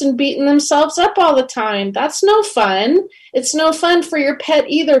dumps and beating themselves up all the time? That's no fun. It's no fun for your pet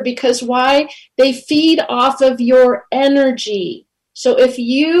either, because why? They feed off of your energy. So if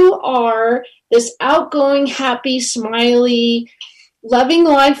you are this outgoing, happy, smiley, loving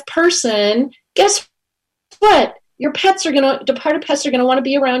life person, guess what? Your pets are going to, departed pets are going to want to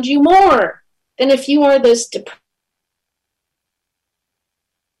be around you more than if you are this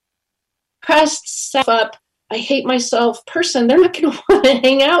depressed, self-up, I hate myself person. They're not going to want to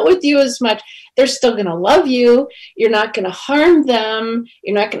hang out with you as much. They're still going to love you. You're not going to harm them.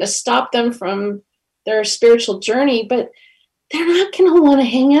 You're not going to stop them from their spiritual journey, but they're not going to want to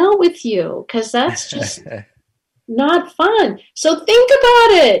hang out with you because that's just not fun. So think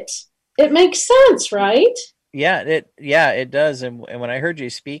about it. It makes sense, right? Yeah, it does. And when I heard you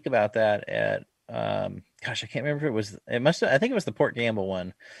speak about that at, gosh, I can't remember if it was, I think it was the Port Gamble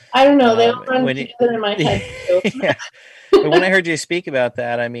one. I don't know. They all run together in my head too. Yeah. But when I heard you speak about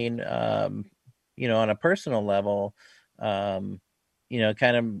that, I mean, on a personal level, kind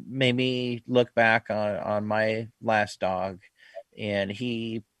of made me look back on my last dog, and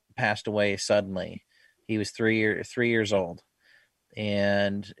he passed away suddenly. He was 3 years old,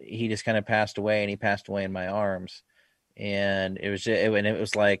 and he just kind of passed away, and he passed away in my arms. And it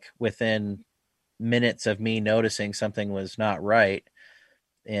was like within minutes of me noticing something was not right,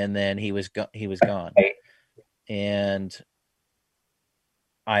 and then he was gone. And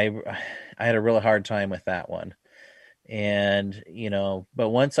I had a really hard time with that one. And but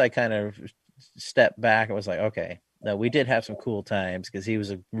once I kind of stepped back, I was like, okay, no, we did have some cool times because he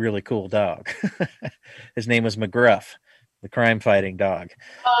was a really cool dog. His name was McGruff, the crime fighting dog.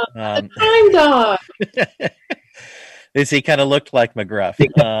 The crime dog. He kind of looked like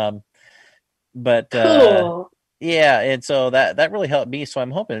McGruff. But cool. Yeah, and so that really helped me. So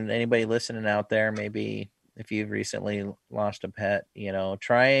I'm hoping anybody listening out there, maybe if you've recently lost a pet,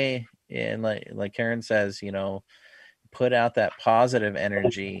 try and like Karen says, put out that positive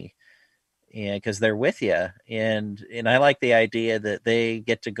energy, and because they're with you, and I like the idea that they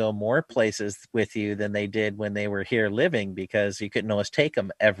get to go more places with you than they did when they were here living, because you couldn't always take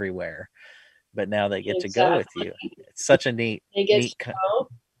them everywhere, but now they get to go with you. It's such a neat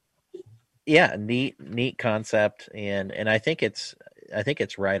concept, and I think it's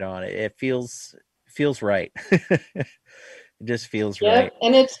right on. It feels right. It just feels right.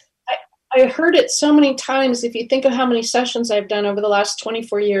 And I heard it so many times. If you think of how many sessions I've done over the last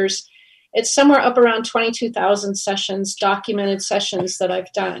 24 years, it's somewhere up around 22,000 sessions, documented sessions that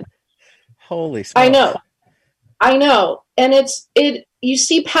I've done. Holy smokes. I know. And you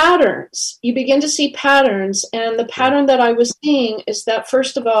see patterns. You begin to see patterns. And the pattern that I was seeing is that,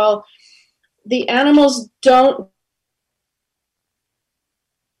 first of all, the animals don't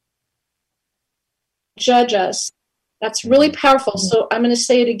judge us. That's really powerful. So I'm going to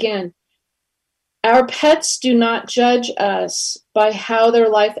say it again. Our pets do not judge us by how their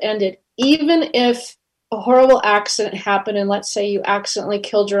life ended. Even if a horrible accident happened and let's say you accidentally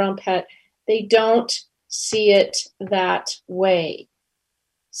killed your own pet, they don't see it that way.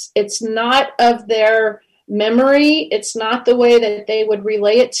 It's not of their memory. It's not the way that they would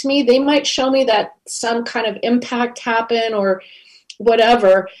relay it to me. They might show me that some kind of impact happened or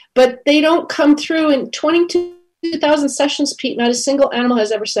whatever, but they don't come through in 22,000 sessions, Pete. Not a single animal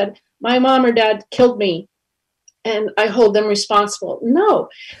has ever said, my mom or dad killed me and I hold them responsible. No,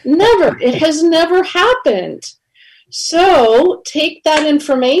 never. It has never happened. So take that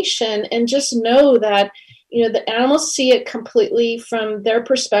information and just know that, the animals see it completely from their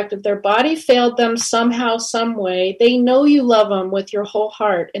perspective. Their body failed them somehow, some way. They know you love them with your whole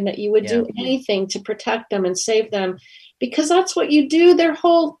heart and that you would do anything to protect them and save them because that's what you do the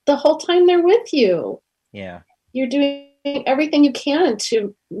whole time they're with you. Yeah. You're doing everything you can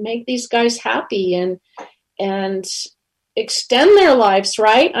to make these guys happy and extend their lives,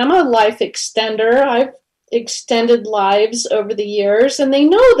 right? I'm a life extender. I've extended lives over the years, and they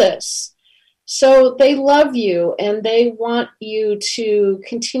know this. So they love you, and they want you to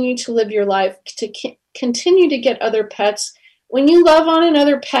continue to live your life, to continue to get other pets. When you love on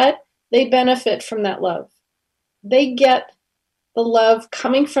another pet, they benefit from that love. They get the love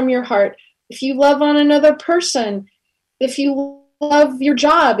coming from your heart. If you love on another person, if you love your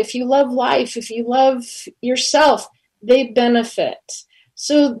job, if you love life, if you love yourself, they benefit.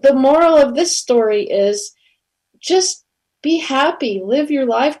 So the moral of this story is just be happy, live your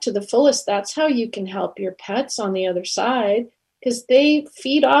life to the fullest. That's how you can help your pets on the other side because they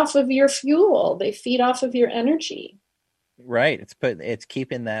feed off of your fuel. They feed off of your energy. Right. It's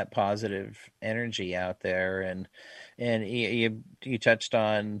keeping that positive energy out there. And you touched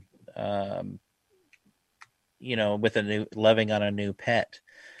on, with loving on a new pet.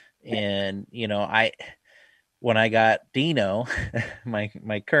 And, when I got Dino,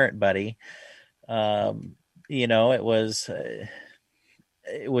 my current buddy, it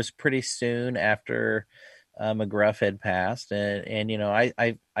was pretty soon after McGruff had passed. And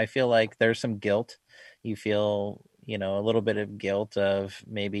I feel like there's some guilt. You feel, a little bit of guilt of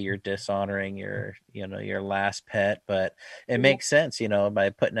maybe you're dishonoring your last pet, but it makes sense, by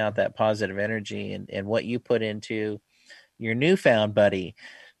putting out that positive energy and what you put into your newfound buddy,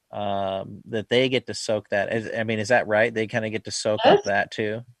 that they get to soak that. Is that right? They kind of get to soak up that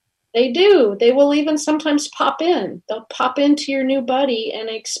too. They do. They will even sometimes pop in. They'll pop into your new buddy and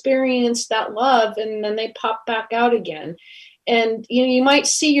experience that love, and then they pop back out again. And you might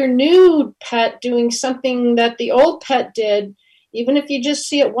see your new pet doing something that the old pet did, even if you just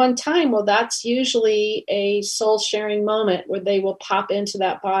see it one time. Well, that's usually a soul-sharing moment where they will pop into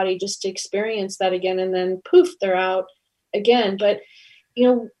that body just to experience that again, and then poof, they're out again. But,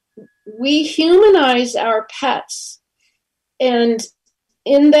 we humanize our pets, and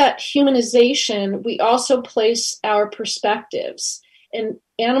in that humanization, we also place our perspectives. And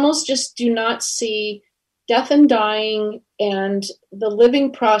animals just do not see death and dying and the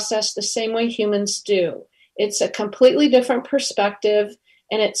living process the same way humans do. It's a completely different perspective,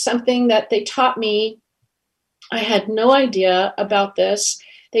 and it's something that they taught me. I had no idea about this.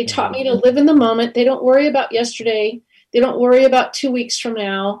 They taught me to live in the moment. They don't worry about yesterday. They don't worry about 2 weeks from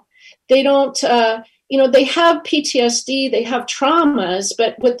now. They don't, they have PTSD, they have traumas,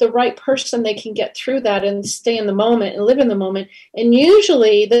 but with the right person, they can get through that and stay in the moment and live in the moment. And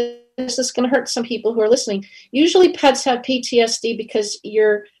usually, this is going to hurt some people who are listening. Usually pets have PTSD because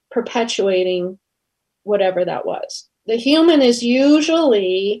you're perpetuating whatever that was. The human is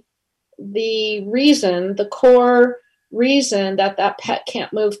usually the core reason that pet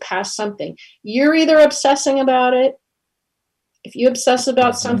can't move past something. You're either obsessing about it. If you obsess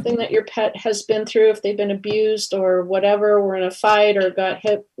about something that your pet has been through, if they've been abused or whatever, or in a fight or got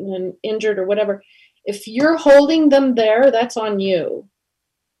hit and injured or whatever, if you're holding them there, that's on you.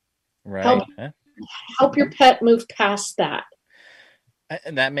 Right. Help your pet move past that.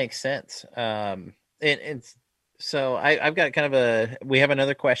 That makes sense. So I've got we have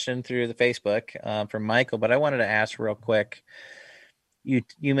another question through the Facebook from Michael, but I wanted to ask real quick.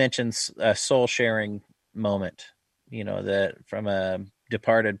 You mentioned a soul sharing moment, that from a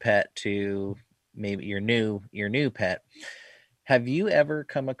departed pet to maybe your new pet. Have you ever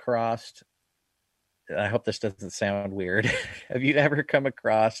come across, I hope this doesn't sound weird, have you ever come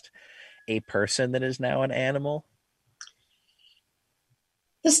across a person that is now an animal?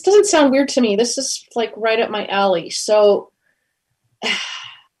 This doesn't sound weird to me. This is like right up my alley. So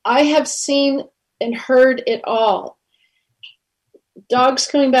I have seen and heard it all. Dogs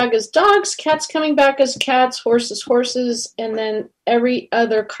coming back as dogs, cats coming back as cats, horses, and then every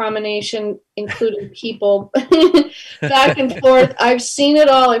other combination, including people, back and forth. I've seen it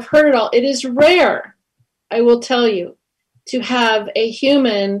all. I've heard it all. It is rare, I will tell you, to have a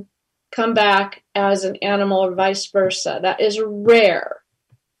human come back as an animal or vice versa. That is rare.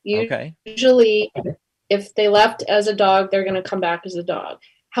 Okay. Usually, if they left as a dog, they're going to come back as a dog.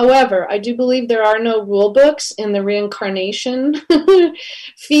 However, I do believe there are no rule books in the reincarnation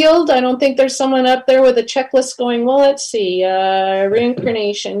field. I don't think there's someone up there with a checklist going, well, let's see,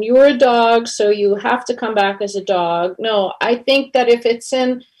 reincarnation. You were a dog, so you have to come back as a dog. No, I think that if it's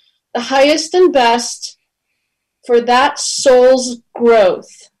in the highest and best for that soul's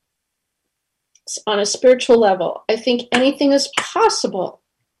growth on a spiritual level, I think anything is possible.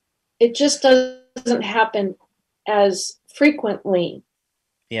 It just doesn't happen as frequently.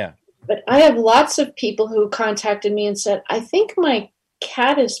 Yeah. But I have lots of people who contacted me and said, I think my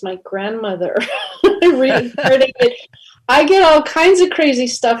cat is my grandmother. Reincarnated. I get all kinds of crazy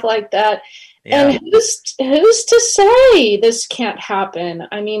stuff like that. Yeah. And who's to say this can't happen?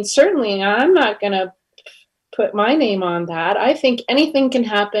 I mean, certainly I'm not going to put my name on that. I think anything can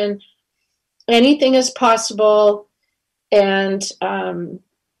happen. Anything is possible. And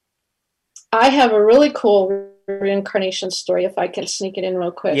I have a really cool reincarnation story, if I can sneak it in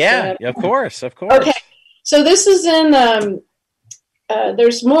real quick. Yeah, of course. Okay, so this is in,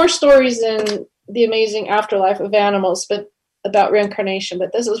 there's more stories in The Amazing Afterlife of Animals, but about reincarnation,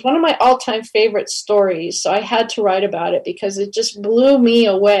 but this is one of my all-time favorite stories, so I had to write about it because it just blew me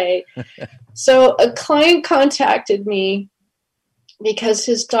away. So a client contacted me because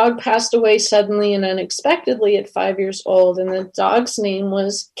his dog passed away suddenly and unexpectedly at 5 years old, and the dog's name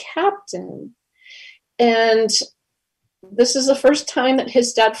was Captain. And this is the first time that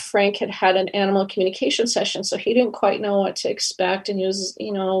his dad, Frank, had an animal communication session, so he didn't quite know what to expect, and he was,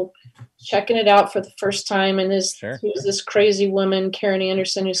 checking it out for the first time, and he was this crazy woman, Karen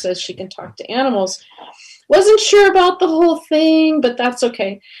Anderson, who says she can talk to animals. Wasn't sure about the whole thing, but that's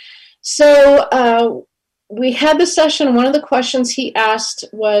okay. So we had the session. One of the questions he asked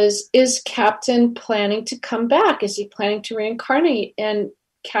was, is Captain planning to come back? Is he planning to reincarnate? And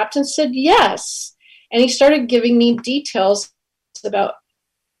Captain said yes. And he started giving me details about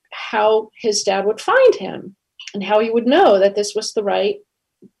how his dad would find him and how he would know that this was the right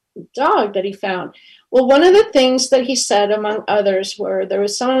dog that he found. Well, one of the things that he said, among others, were there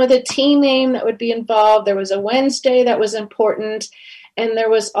was someone with a T name that would be involved. There was a Wednesday that was important. And there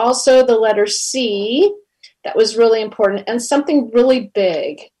was also the letter C that was really important and something really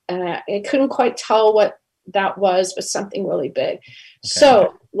big. I couldn't quite tell what that was, but something really big. Okay.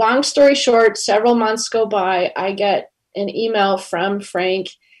 So long story short, several months go by. I get an email from Frank,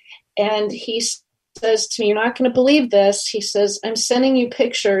 and he says to me, you're not going to believe this. He says, I'm sending you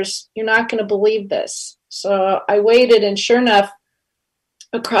pictures. You're not going to believe this. So I waited, and sure enough,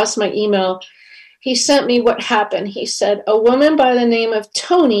 across my email, he sent me what happened. He said, a woman by the name of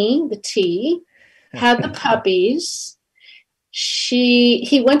Tony, the T, had the puppies.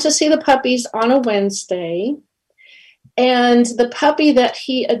 He went to see the puppies on a Wednesday, and the puppy that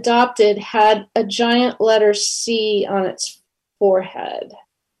he adopted had a giant letter C on its forehead.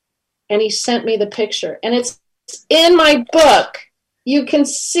 And he sent me the picture, and it's in my book. You can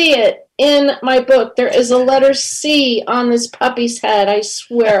see it in my book. There is a letter C on this puppy's head, I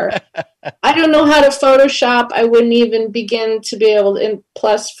swear. I don't know how to Photoshop. I wouldn't even begin to be able to, and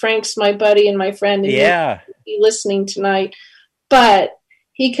plus Frank's my buddy and my friend, and yeah, he'll be listening tonight. But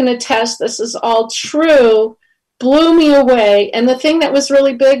he can attest this is all true. Blew me away. And the thing that was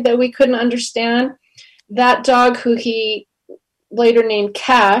really big that we couldn't understand, that dog who he later named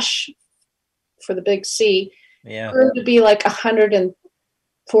Cash for the big C, grew to be like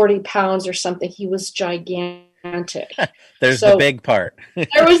 140 pounds or something. He was gigantic. There's the big part.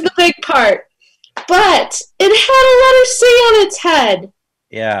 There was the big part. But it had a letter C on its head.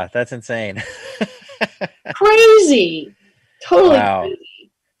 Yeah, that's insane. Crazy. Totally crazy.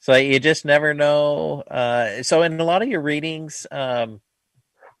 So you just never know. So in a lot of your readings,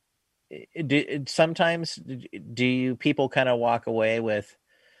 sometimes people kind of walk away with,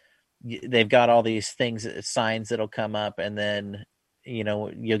 they've got all these things, signs that'll come up, and then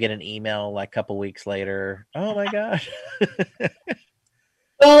you'll get an email like a couple weeks later. Oh my gosh.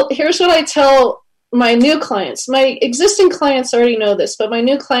 Well, here's what I tell my new clients. My existing clients already know this, but my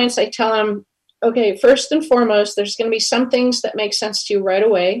new clients, I tell them, okay, first and foremost, there's going to be some things that make sense to you right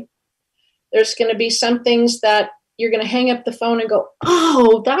away. There's going to be some things that you're going to hang up the phone and go,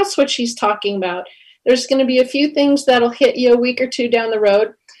 oh, that's what she's talking about. There's going to be a few things that'll hit you a week or two down the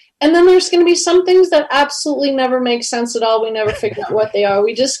road. And then there's going to be some things that absolutely never make sense at all. We never figure out what they are.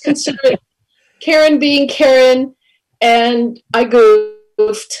 We just consider it Karen being Karen, and I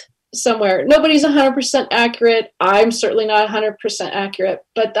goofed somewhere. Nobody's 100% accurate. I'm certainly not 100% accurate,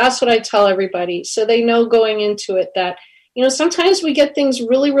 but that's what I tell everybody. So they know going into it that, sometimes we get things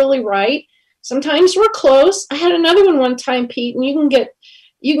really, really right. Sometimes we're close. I had another one time, Pete, and you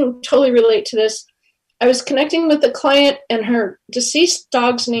can totally relate to this. I was connecting with a client, and her deceased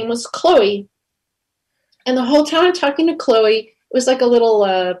dog's name was Chloe. And the whole time I'm talking to Chloe, it was like a little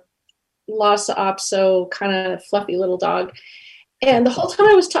Lhasa Apso kind of fluffy little dog. And the whole time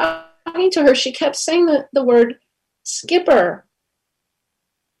I was talking to her, she kept saying the word Skipper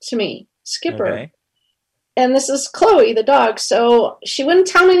to me. Skipper. Okay. And this is Chloe, the dog. So she wouldn't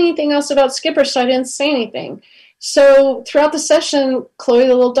tell me anything else about Skipper, so I didn't say anything. So throughout the session, Chloe,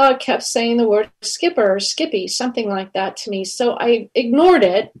 the little dog, kept saying the word Skipper or Skippy, something like that to me. So I ignored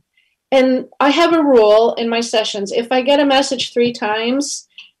it. And I have a rule in my sessions. If I get a message 3 times,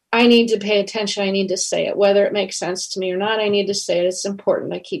 I need to pay attention. I need to say it. Whether it makes sense to me or not, I need to say it. It's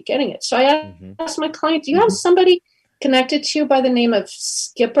important. I keep getting it. So I asked my client, do you have somebody connected to you by the name of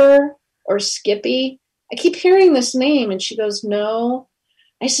Skipper or Skippy? I keep hearing this name. And she goes, no.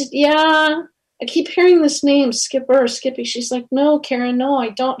 I said, yeah. I keep hearing this name, Skipper or Skippy. She's like, no, Karen, no, I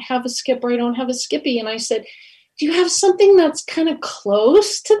don't have a Skipper. I don't have a Skippy. And I said, do you have something that's kind of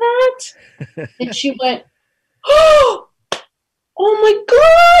close to that? And she went, oh my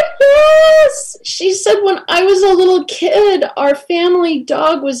God, yes. She said, when I was a little kid, our family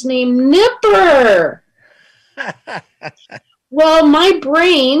dog was named Nipper. Well, my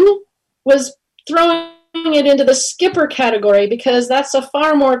brain was throwing it into the Skipper category because that's a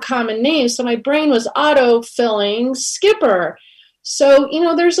far more common name. So my brain was auto-filling Skipper. So,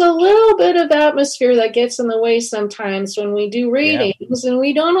 there's a little bit of atmosphere that gets in the way sometimes when we do readings, and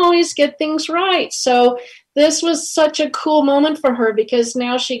we don't always get things right. So this was such a cool moment for her because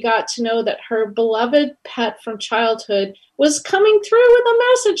now she got to know that her beloved pet from childhood was coming through with a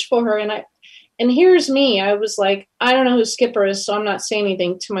message for her. And here's me. I was like, I don't know who Skipper is, so I'm not saying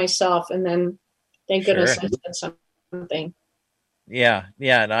anything to myself. And then thank goodness I said something. Yeah.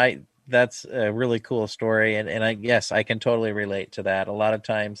 And that's a really cool story. And I guess I can totally relate to that. A lot of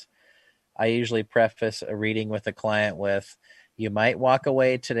times I usually preface a reading with a client with, you might walk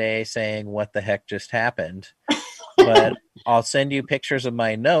away today saying, what the heck just happened? But I'll send you pictures of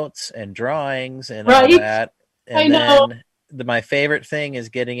my notes and drawings and all that. And then my favorite thing is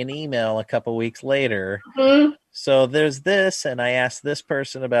getting an email a couple weeks later. Mm-hmm. So there's this, and I asked this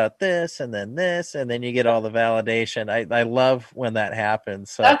person about this, and then you get all the validation. I love when that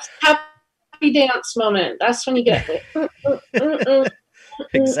happens. So that's happy dance moment. That's when you get it.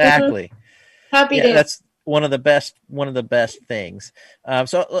 Exactly. Happy dance. That's one of the best things.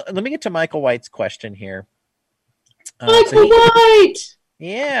 So let me get to Michael White's question here. Michael White.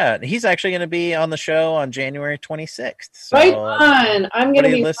 Yeah, he's actually going to be on the show on January 26th. So, right on. I'm going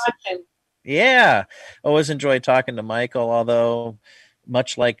to be watching. Yeah. Always enjoyed talking to Michael, although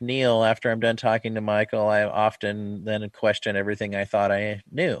much like Neil, after I'm done talking to Michael, I often then question everything I thought I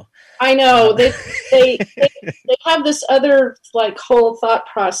knew. I know. They have this other whole thought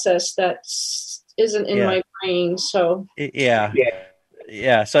process that isn't in my brain. So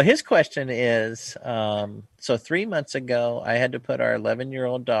Yeah. So his question is, so 3 months ago, I had to put our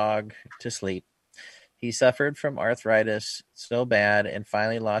 11-year-old dog to sleep. He suffered from arthritis so bad and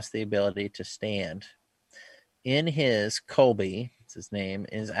finally lost the ability to stand. In his Colby, that's his name,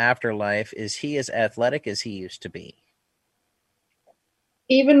 his afterlife, is he as athletic as he used to be?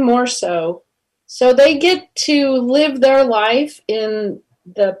 Even more so. So they get to live their life in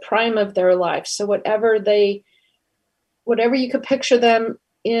the prime of their life. So whatever you could picture them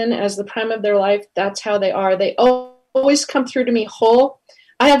in as the prime of their life, that's how they are. They always come through to me whole.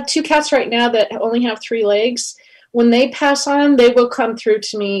 I have 2 cats right now that only have 3 legs. When they pass on, they will come through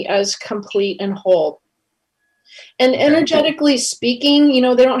to me as complete and whole. And energetically speaking, they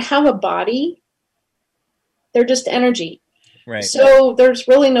don't have a body. They're just energy. Right. So there's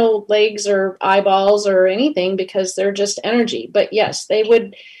really no legs or eyeballs or anything because they're just energy. But yes, they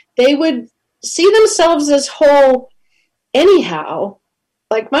would see themselves as whole anyhow.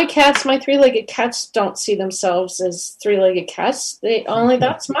 Like my 3-legged cats don't see themselves as 3-legged cats.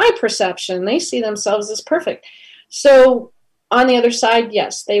 That's my perception. They see themselves as perfect. So on the other side,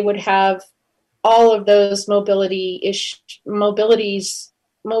 yes, they would have all of those mobility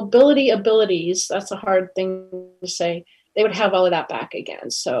abilities. That's a hard thing to say. They would have all of that back again.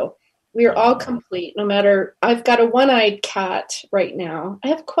 So we are all complete, no matter. I've got a one-eyed cat right now. I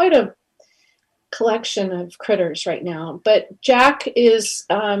have quite a collection of critters right now, but Jack is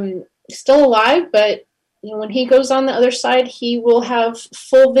still alive, but when he goes on the other side, he will have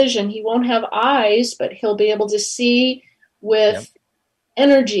full vision. He won't have eyes, but he'll be able to see with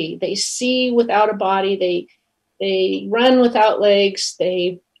energy. They see without a body. They run without legs.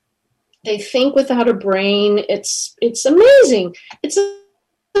 They think without a brain. It's amazing. It's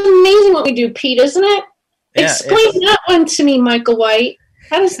amazing what we do, Pete, isn't it? Yeah, Explain that one to me, Michael White.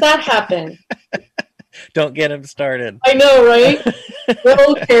 How does that happen? Don't get him started. I know, right?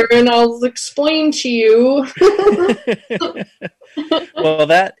 Well, Karen, I'll explain to you. Well,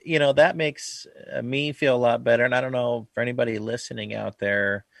 that makes me feel a lot better. And I don't know for anybody listening out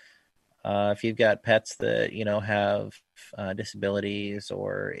there, if you've got pets that, have disabilities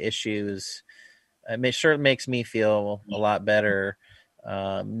or issues, it sure makes me feel a lot better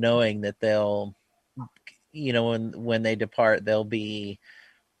knowing that they'll, when they depart, they'll be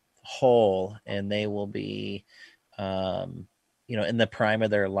whole and they will be, in the prime of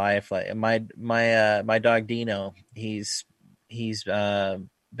their life. Like my dog Dino, he's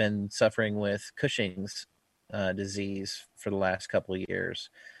been suffering with Cushing's disease for the last couple of years,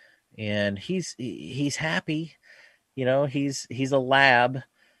 and he's happy. He's a lab.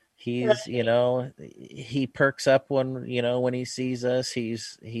 He's, he perks up when he sees us.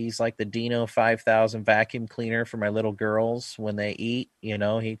 He's like the Dino 5000 vacuum cleaner for my little girls when they eat.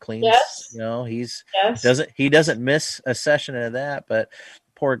 He cleans. Yes. He doesn't miss a session of that. But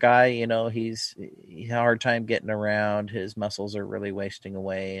poor guy, he had a hard time getting around. His muscles are really wasting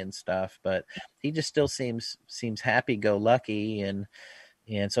away and stuff. But he just still seems happy go lucky, and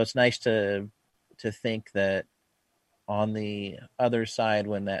so it's nice to think that on the other side,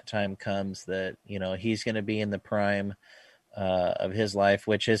 when that time comes, that he's going to be in the prime of his life,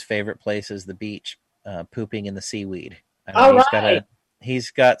 which his favorite place is the beach, pooping in the seaweed.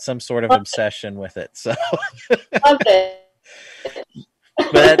 He's got some sort of obsession with it. So love it.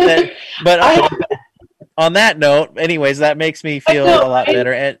 but on that note, anyways, that makes me feel a lot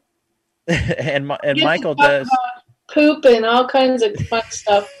better. And Michael does poop and all kinds of fun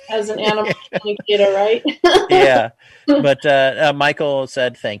stuff as an animal communicator, right? Yeah. But Michael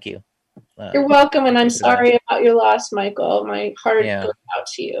said thank you. You're welcome, and I'm sorry about your loss, Michael. My heart goes out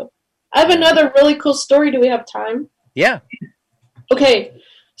to you. I have another really cool story. Do we have time? Yeah. Okay.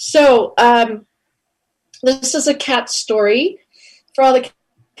 So this is a cat story for all the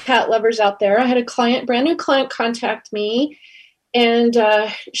cat lovers out there. I had a brand new client contact me, and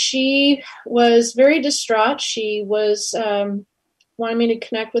she was very distraught. She was wanting me to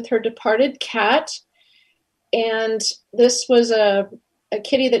connect with her departed cat. And this was a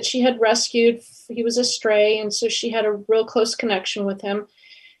kitty that she had rescued. He was a stray, and so she had a real close connection with him.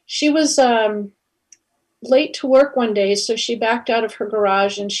 She was late to work one day, so she backed out of her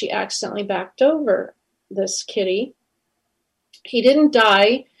garage, and she accidentally backed over this kitty. He didn't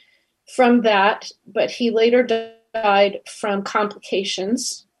die from that, but he later died from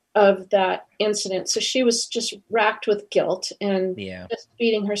complications of that incident. So she was just racked with guilt and just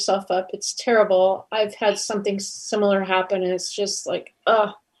beating herself up. It's terrible. I've had something similar happen, and it's just like,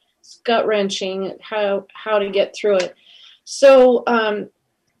 it's gut-wrenching how to get through it. So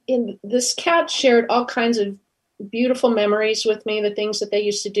this cat shared all kinds of beautiful memories with me, the things that they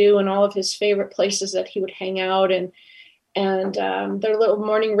used to do and all of his favorite places that he would hang out and their little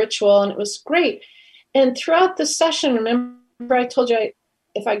morning ritual, and it was great. And throughout the session, remember I told you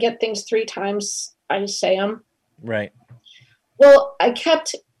if I get things 3 times, I say them. Right. Well, I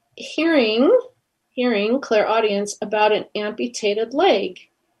kept hearing clairaudience about an amputated leg.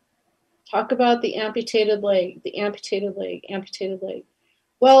 Talk about the amputated leg, the amputated leg, amputated leg.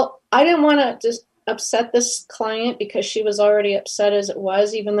 Well, I didn't want to just upset this client because she was already upset as it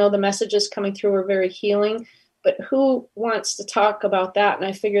was, even though the messages coming through were very healing. But who wants to talk about that? And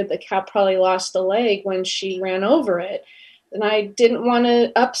I figured the cat probably lost a leg when she ran over it. And I didn't want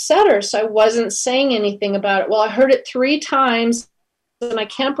to upset her, so I wasn't saying anything about it. Well, I heard it 3 times, and I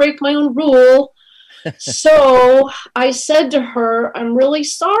can't break my own rule. So I said to her, I'm really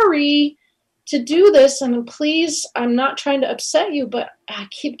sorry to do this, and please, I'm not trying to upset you, but I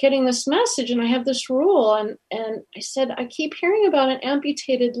keep getting this message, and I have this rule. And I said, I keep hearing about an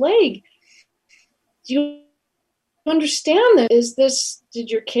amputated leg. Do you understand that? Did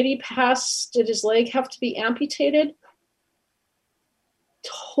your kitty pass? Did his leg have to be amputated?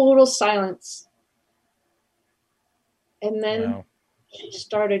 Total silence. And then Wow. she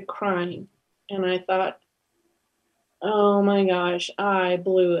started crying. And I thought, oh my gosh, I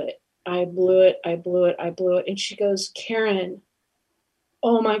blew it. I blew it. I blew it. I blew it. And she goes, Karen,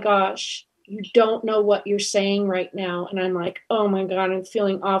 oh my gosh, you don't know what you're saying right now. And I'm like, oh my God, I'm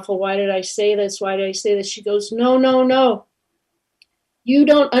feeling awful. Why did I say this? Why did I say this? She goes, no, no, no. You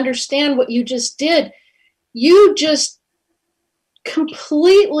don't understand what you just did. You just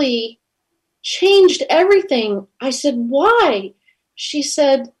completely changed everything. I said, why? She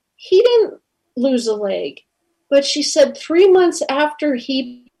said, he didn't lose a leg. But she said 3 months after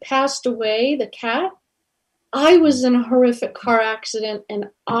he passed away, the cat, I was in a horrific car accident and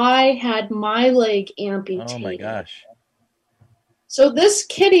I had my leg amputated. Oh my gosh. So this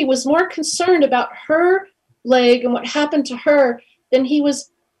kitty was more concerned about her leg and what happened to her than he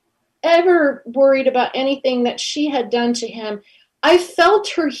was ever worried about anything that she had done to him. I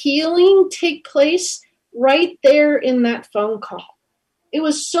felt her healing take place right there in that phone call. It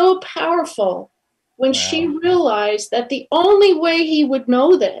was so powerful when she realized that the only way he would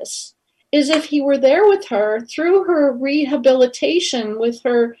know this is if he were there with her through her rehabilitation with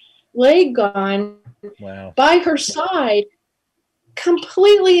her leg gone, by her side,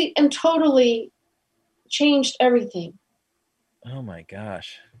 completely and totally changed everything. Oh my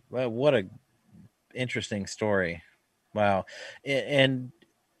gosh. Well, what a interesting story. Wow. And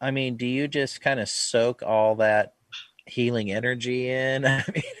I mean, do you just kind of soak all that healing energy in? I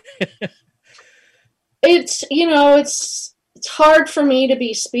mean, It's, you know, it's hard for me to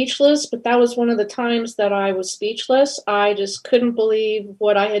be speechless, but that was one of the times that I was speechless. I just couldn't believe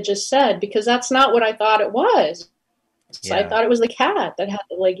what I had just said because that's not what I thought it was. So I thought it was the cat that had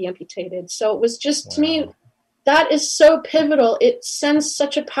the leg amputated. So it was just, to me, that is so pivotal. It sends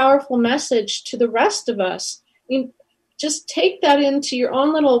such a powerful message to the rest of us. I mean, just take that into your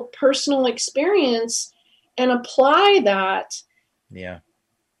own little personal experience and apply that. Yeah.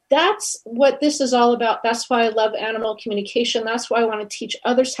 That's what this is all about. That's why I love animal communication. That's why I want to teach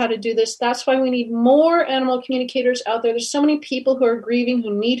others how to do this. That's why we need more animal communicators out there. There's so many people who are grieving,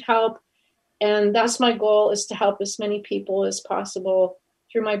 who need help. And that's my goal, is to help as many people as possible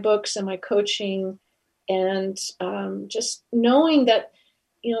through my books and my coaching. And just knowing that,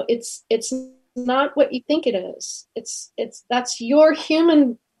 you know, it's not what you think it is. That's your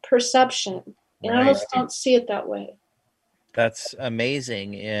human perception. Animals don't see it that way. That's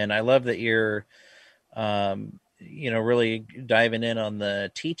amazing. And I love that you're, you know, really diving in on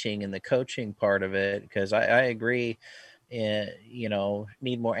the teaching and the coaching part of it, because I agree, you know,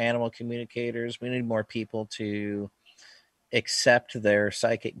 need more animal communicators. We need more people to accept their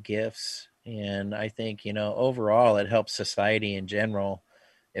psychic gifts. And I think, you know, overall it helps society in general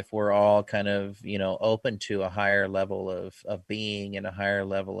if we're all kind of, you know, open to a higher level of being and a higher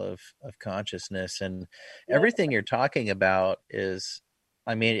level of consciousness. And everything you're talking about is,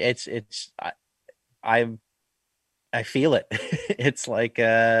 I mean, I feel it. It's like,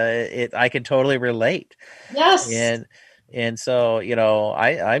 I can totally relate. Yes. And so, you know,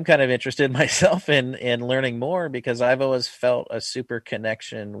 I'm kind of interested myself in learning more, because I've always felt a super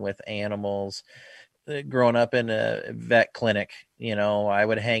connection with animals. Growing up in a vet clinic, you know, I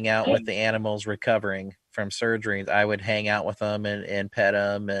would hang out with the animals recovering from surgeries. I would hang out with them and pet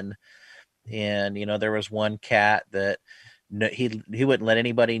them. And, you know, there was one cat that he wouldn't let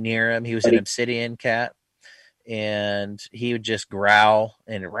anybody near him. He was an obsidian cat, and he would just growl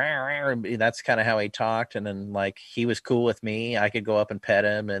and that's kind of how he talked. And then, like, he was cool with me. I could go up and pet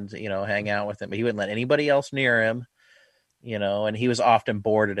him and, you know, hang out with him, but he wouldn't let anybody else near him. You know, and he was often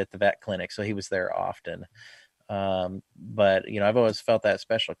boarded at the vet clinic, so he was there often. But, you know, I've always felt that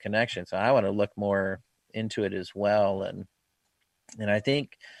special connection, so I want to look more into it as well. And I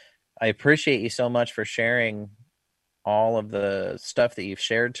think I appreciate you so much for sharing all of the stuff that you've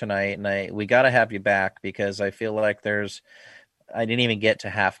shared tonight. And we got to have you back, because I feel like I didn't even get to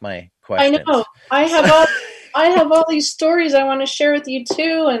half my questions. I know. I have all these stories I want to share with you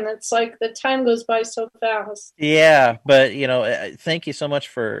too, and it's like the time goes by so fast. Yeah, but, you know, thank you so much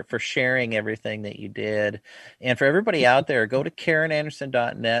for sharing everything that you did. And for everybody out there, go to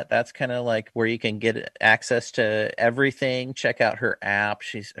KarenAnderson.net. That's kind of like where you can get access to everything. Check out her app.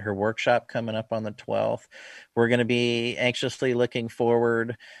 Her workshop coming up on the 12th. We're going to be anxiously looking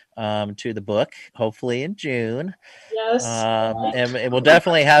forward to the book, hopefully in June. Yes. And we'll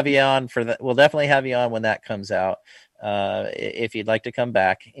definitely have you on for that. We'll definitely have you on when that comes out, if you'd like to come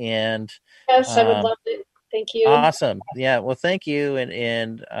back. And yes, I would love it. Thank you. Awesome. Yeah. Well, thank you.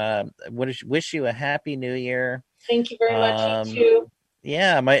 And wish you a happy new year. Thank you very much. You too.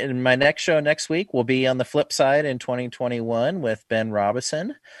 Yeah. My next show next week will be on the flip side in 2021 with Ben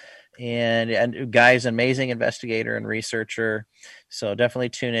Robison. And Guy's an amazing investigator and researcher. So definitely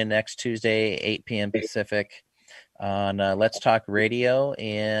tune in next Tuesday, 8 p.m. Pacific on Let's Talk Radio.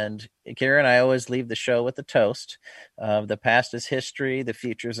 And Karen, I always leave the show with a toast of the past is history, the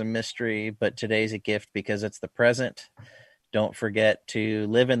future is a mystery, but today's a gift because it's the present. Don't forget to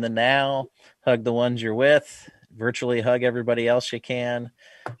live in the now, hug the ones you're with, virtually hug everybody else you can.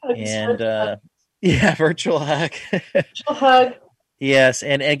 Virtual hug. Virtual hug. Yes,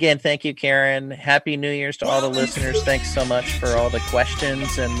 and again, thank you, Karen. Happy New Year's to all the listeners. Thanks so much for all the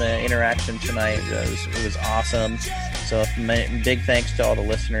questions and the interaction tonight. It was awesome. So big thanks to all the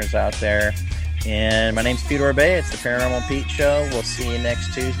listeners out there. And my name's Pete Orbea. It's the Paranormal Pete Show. We'll see you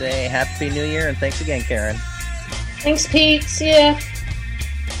next Tuesday. Happy New Year, and thanks again, Karen. Thanks, Pete. See ya.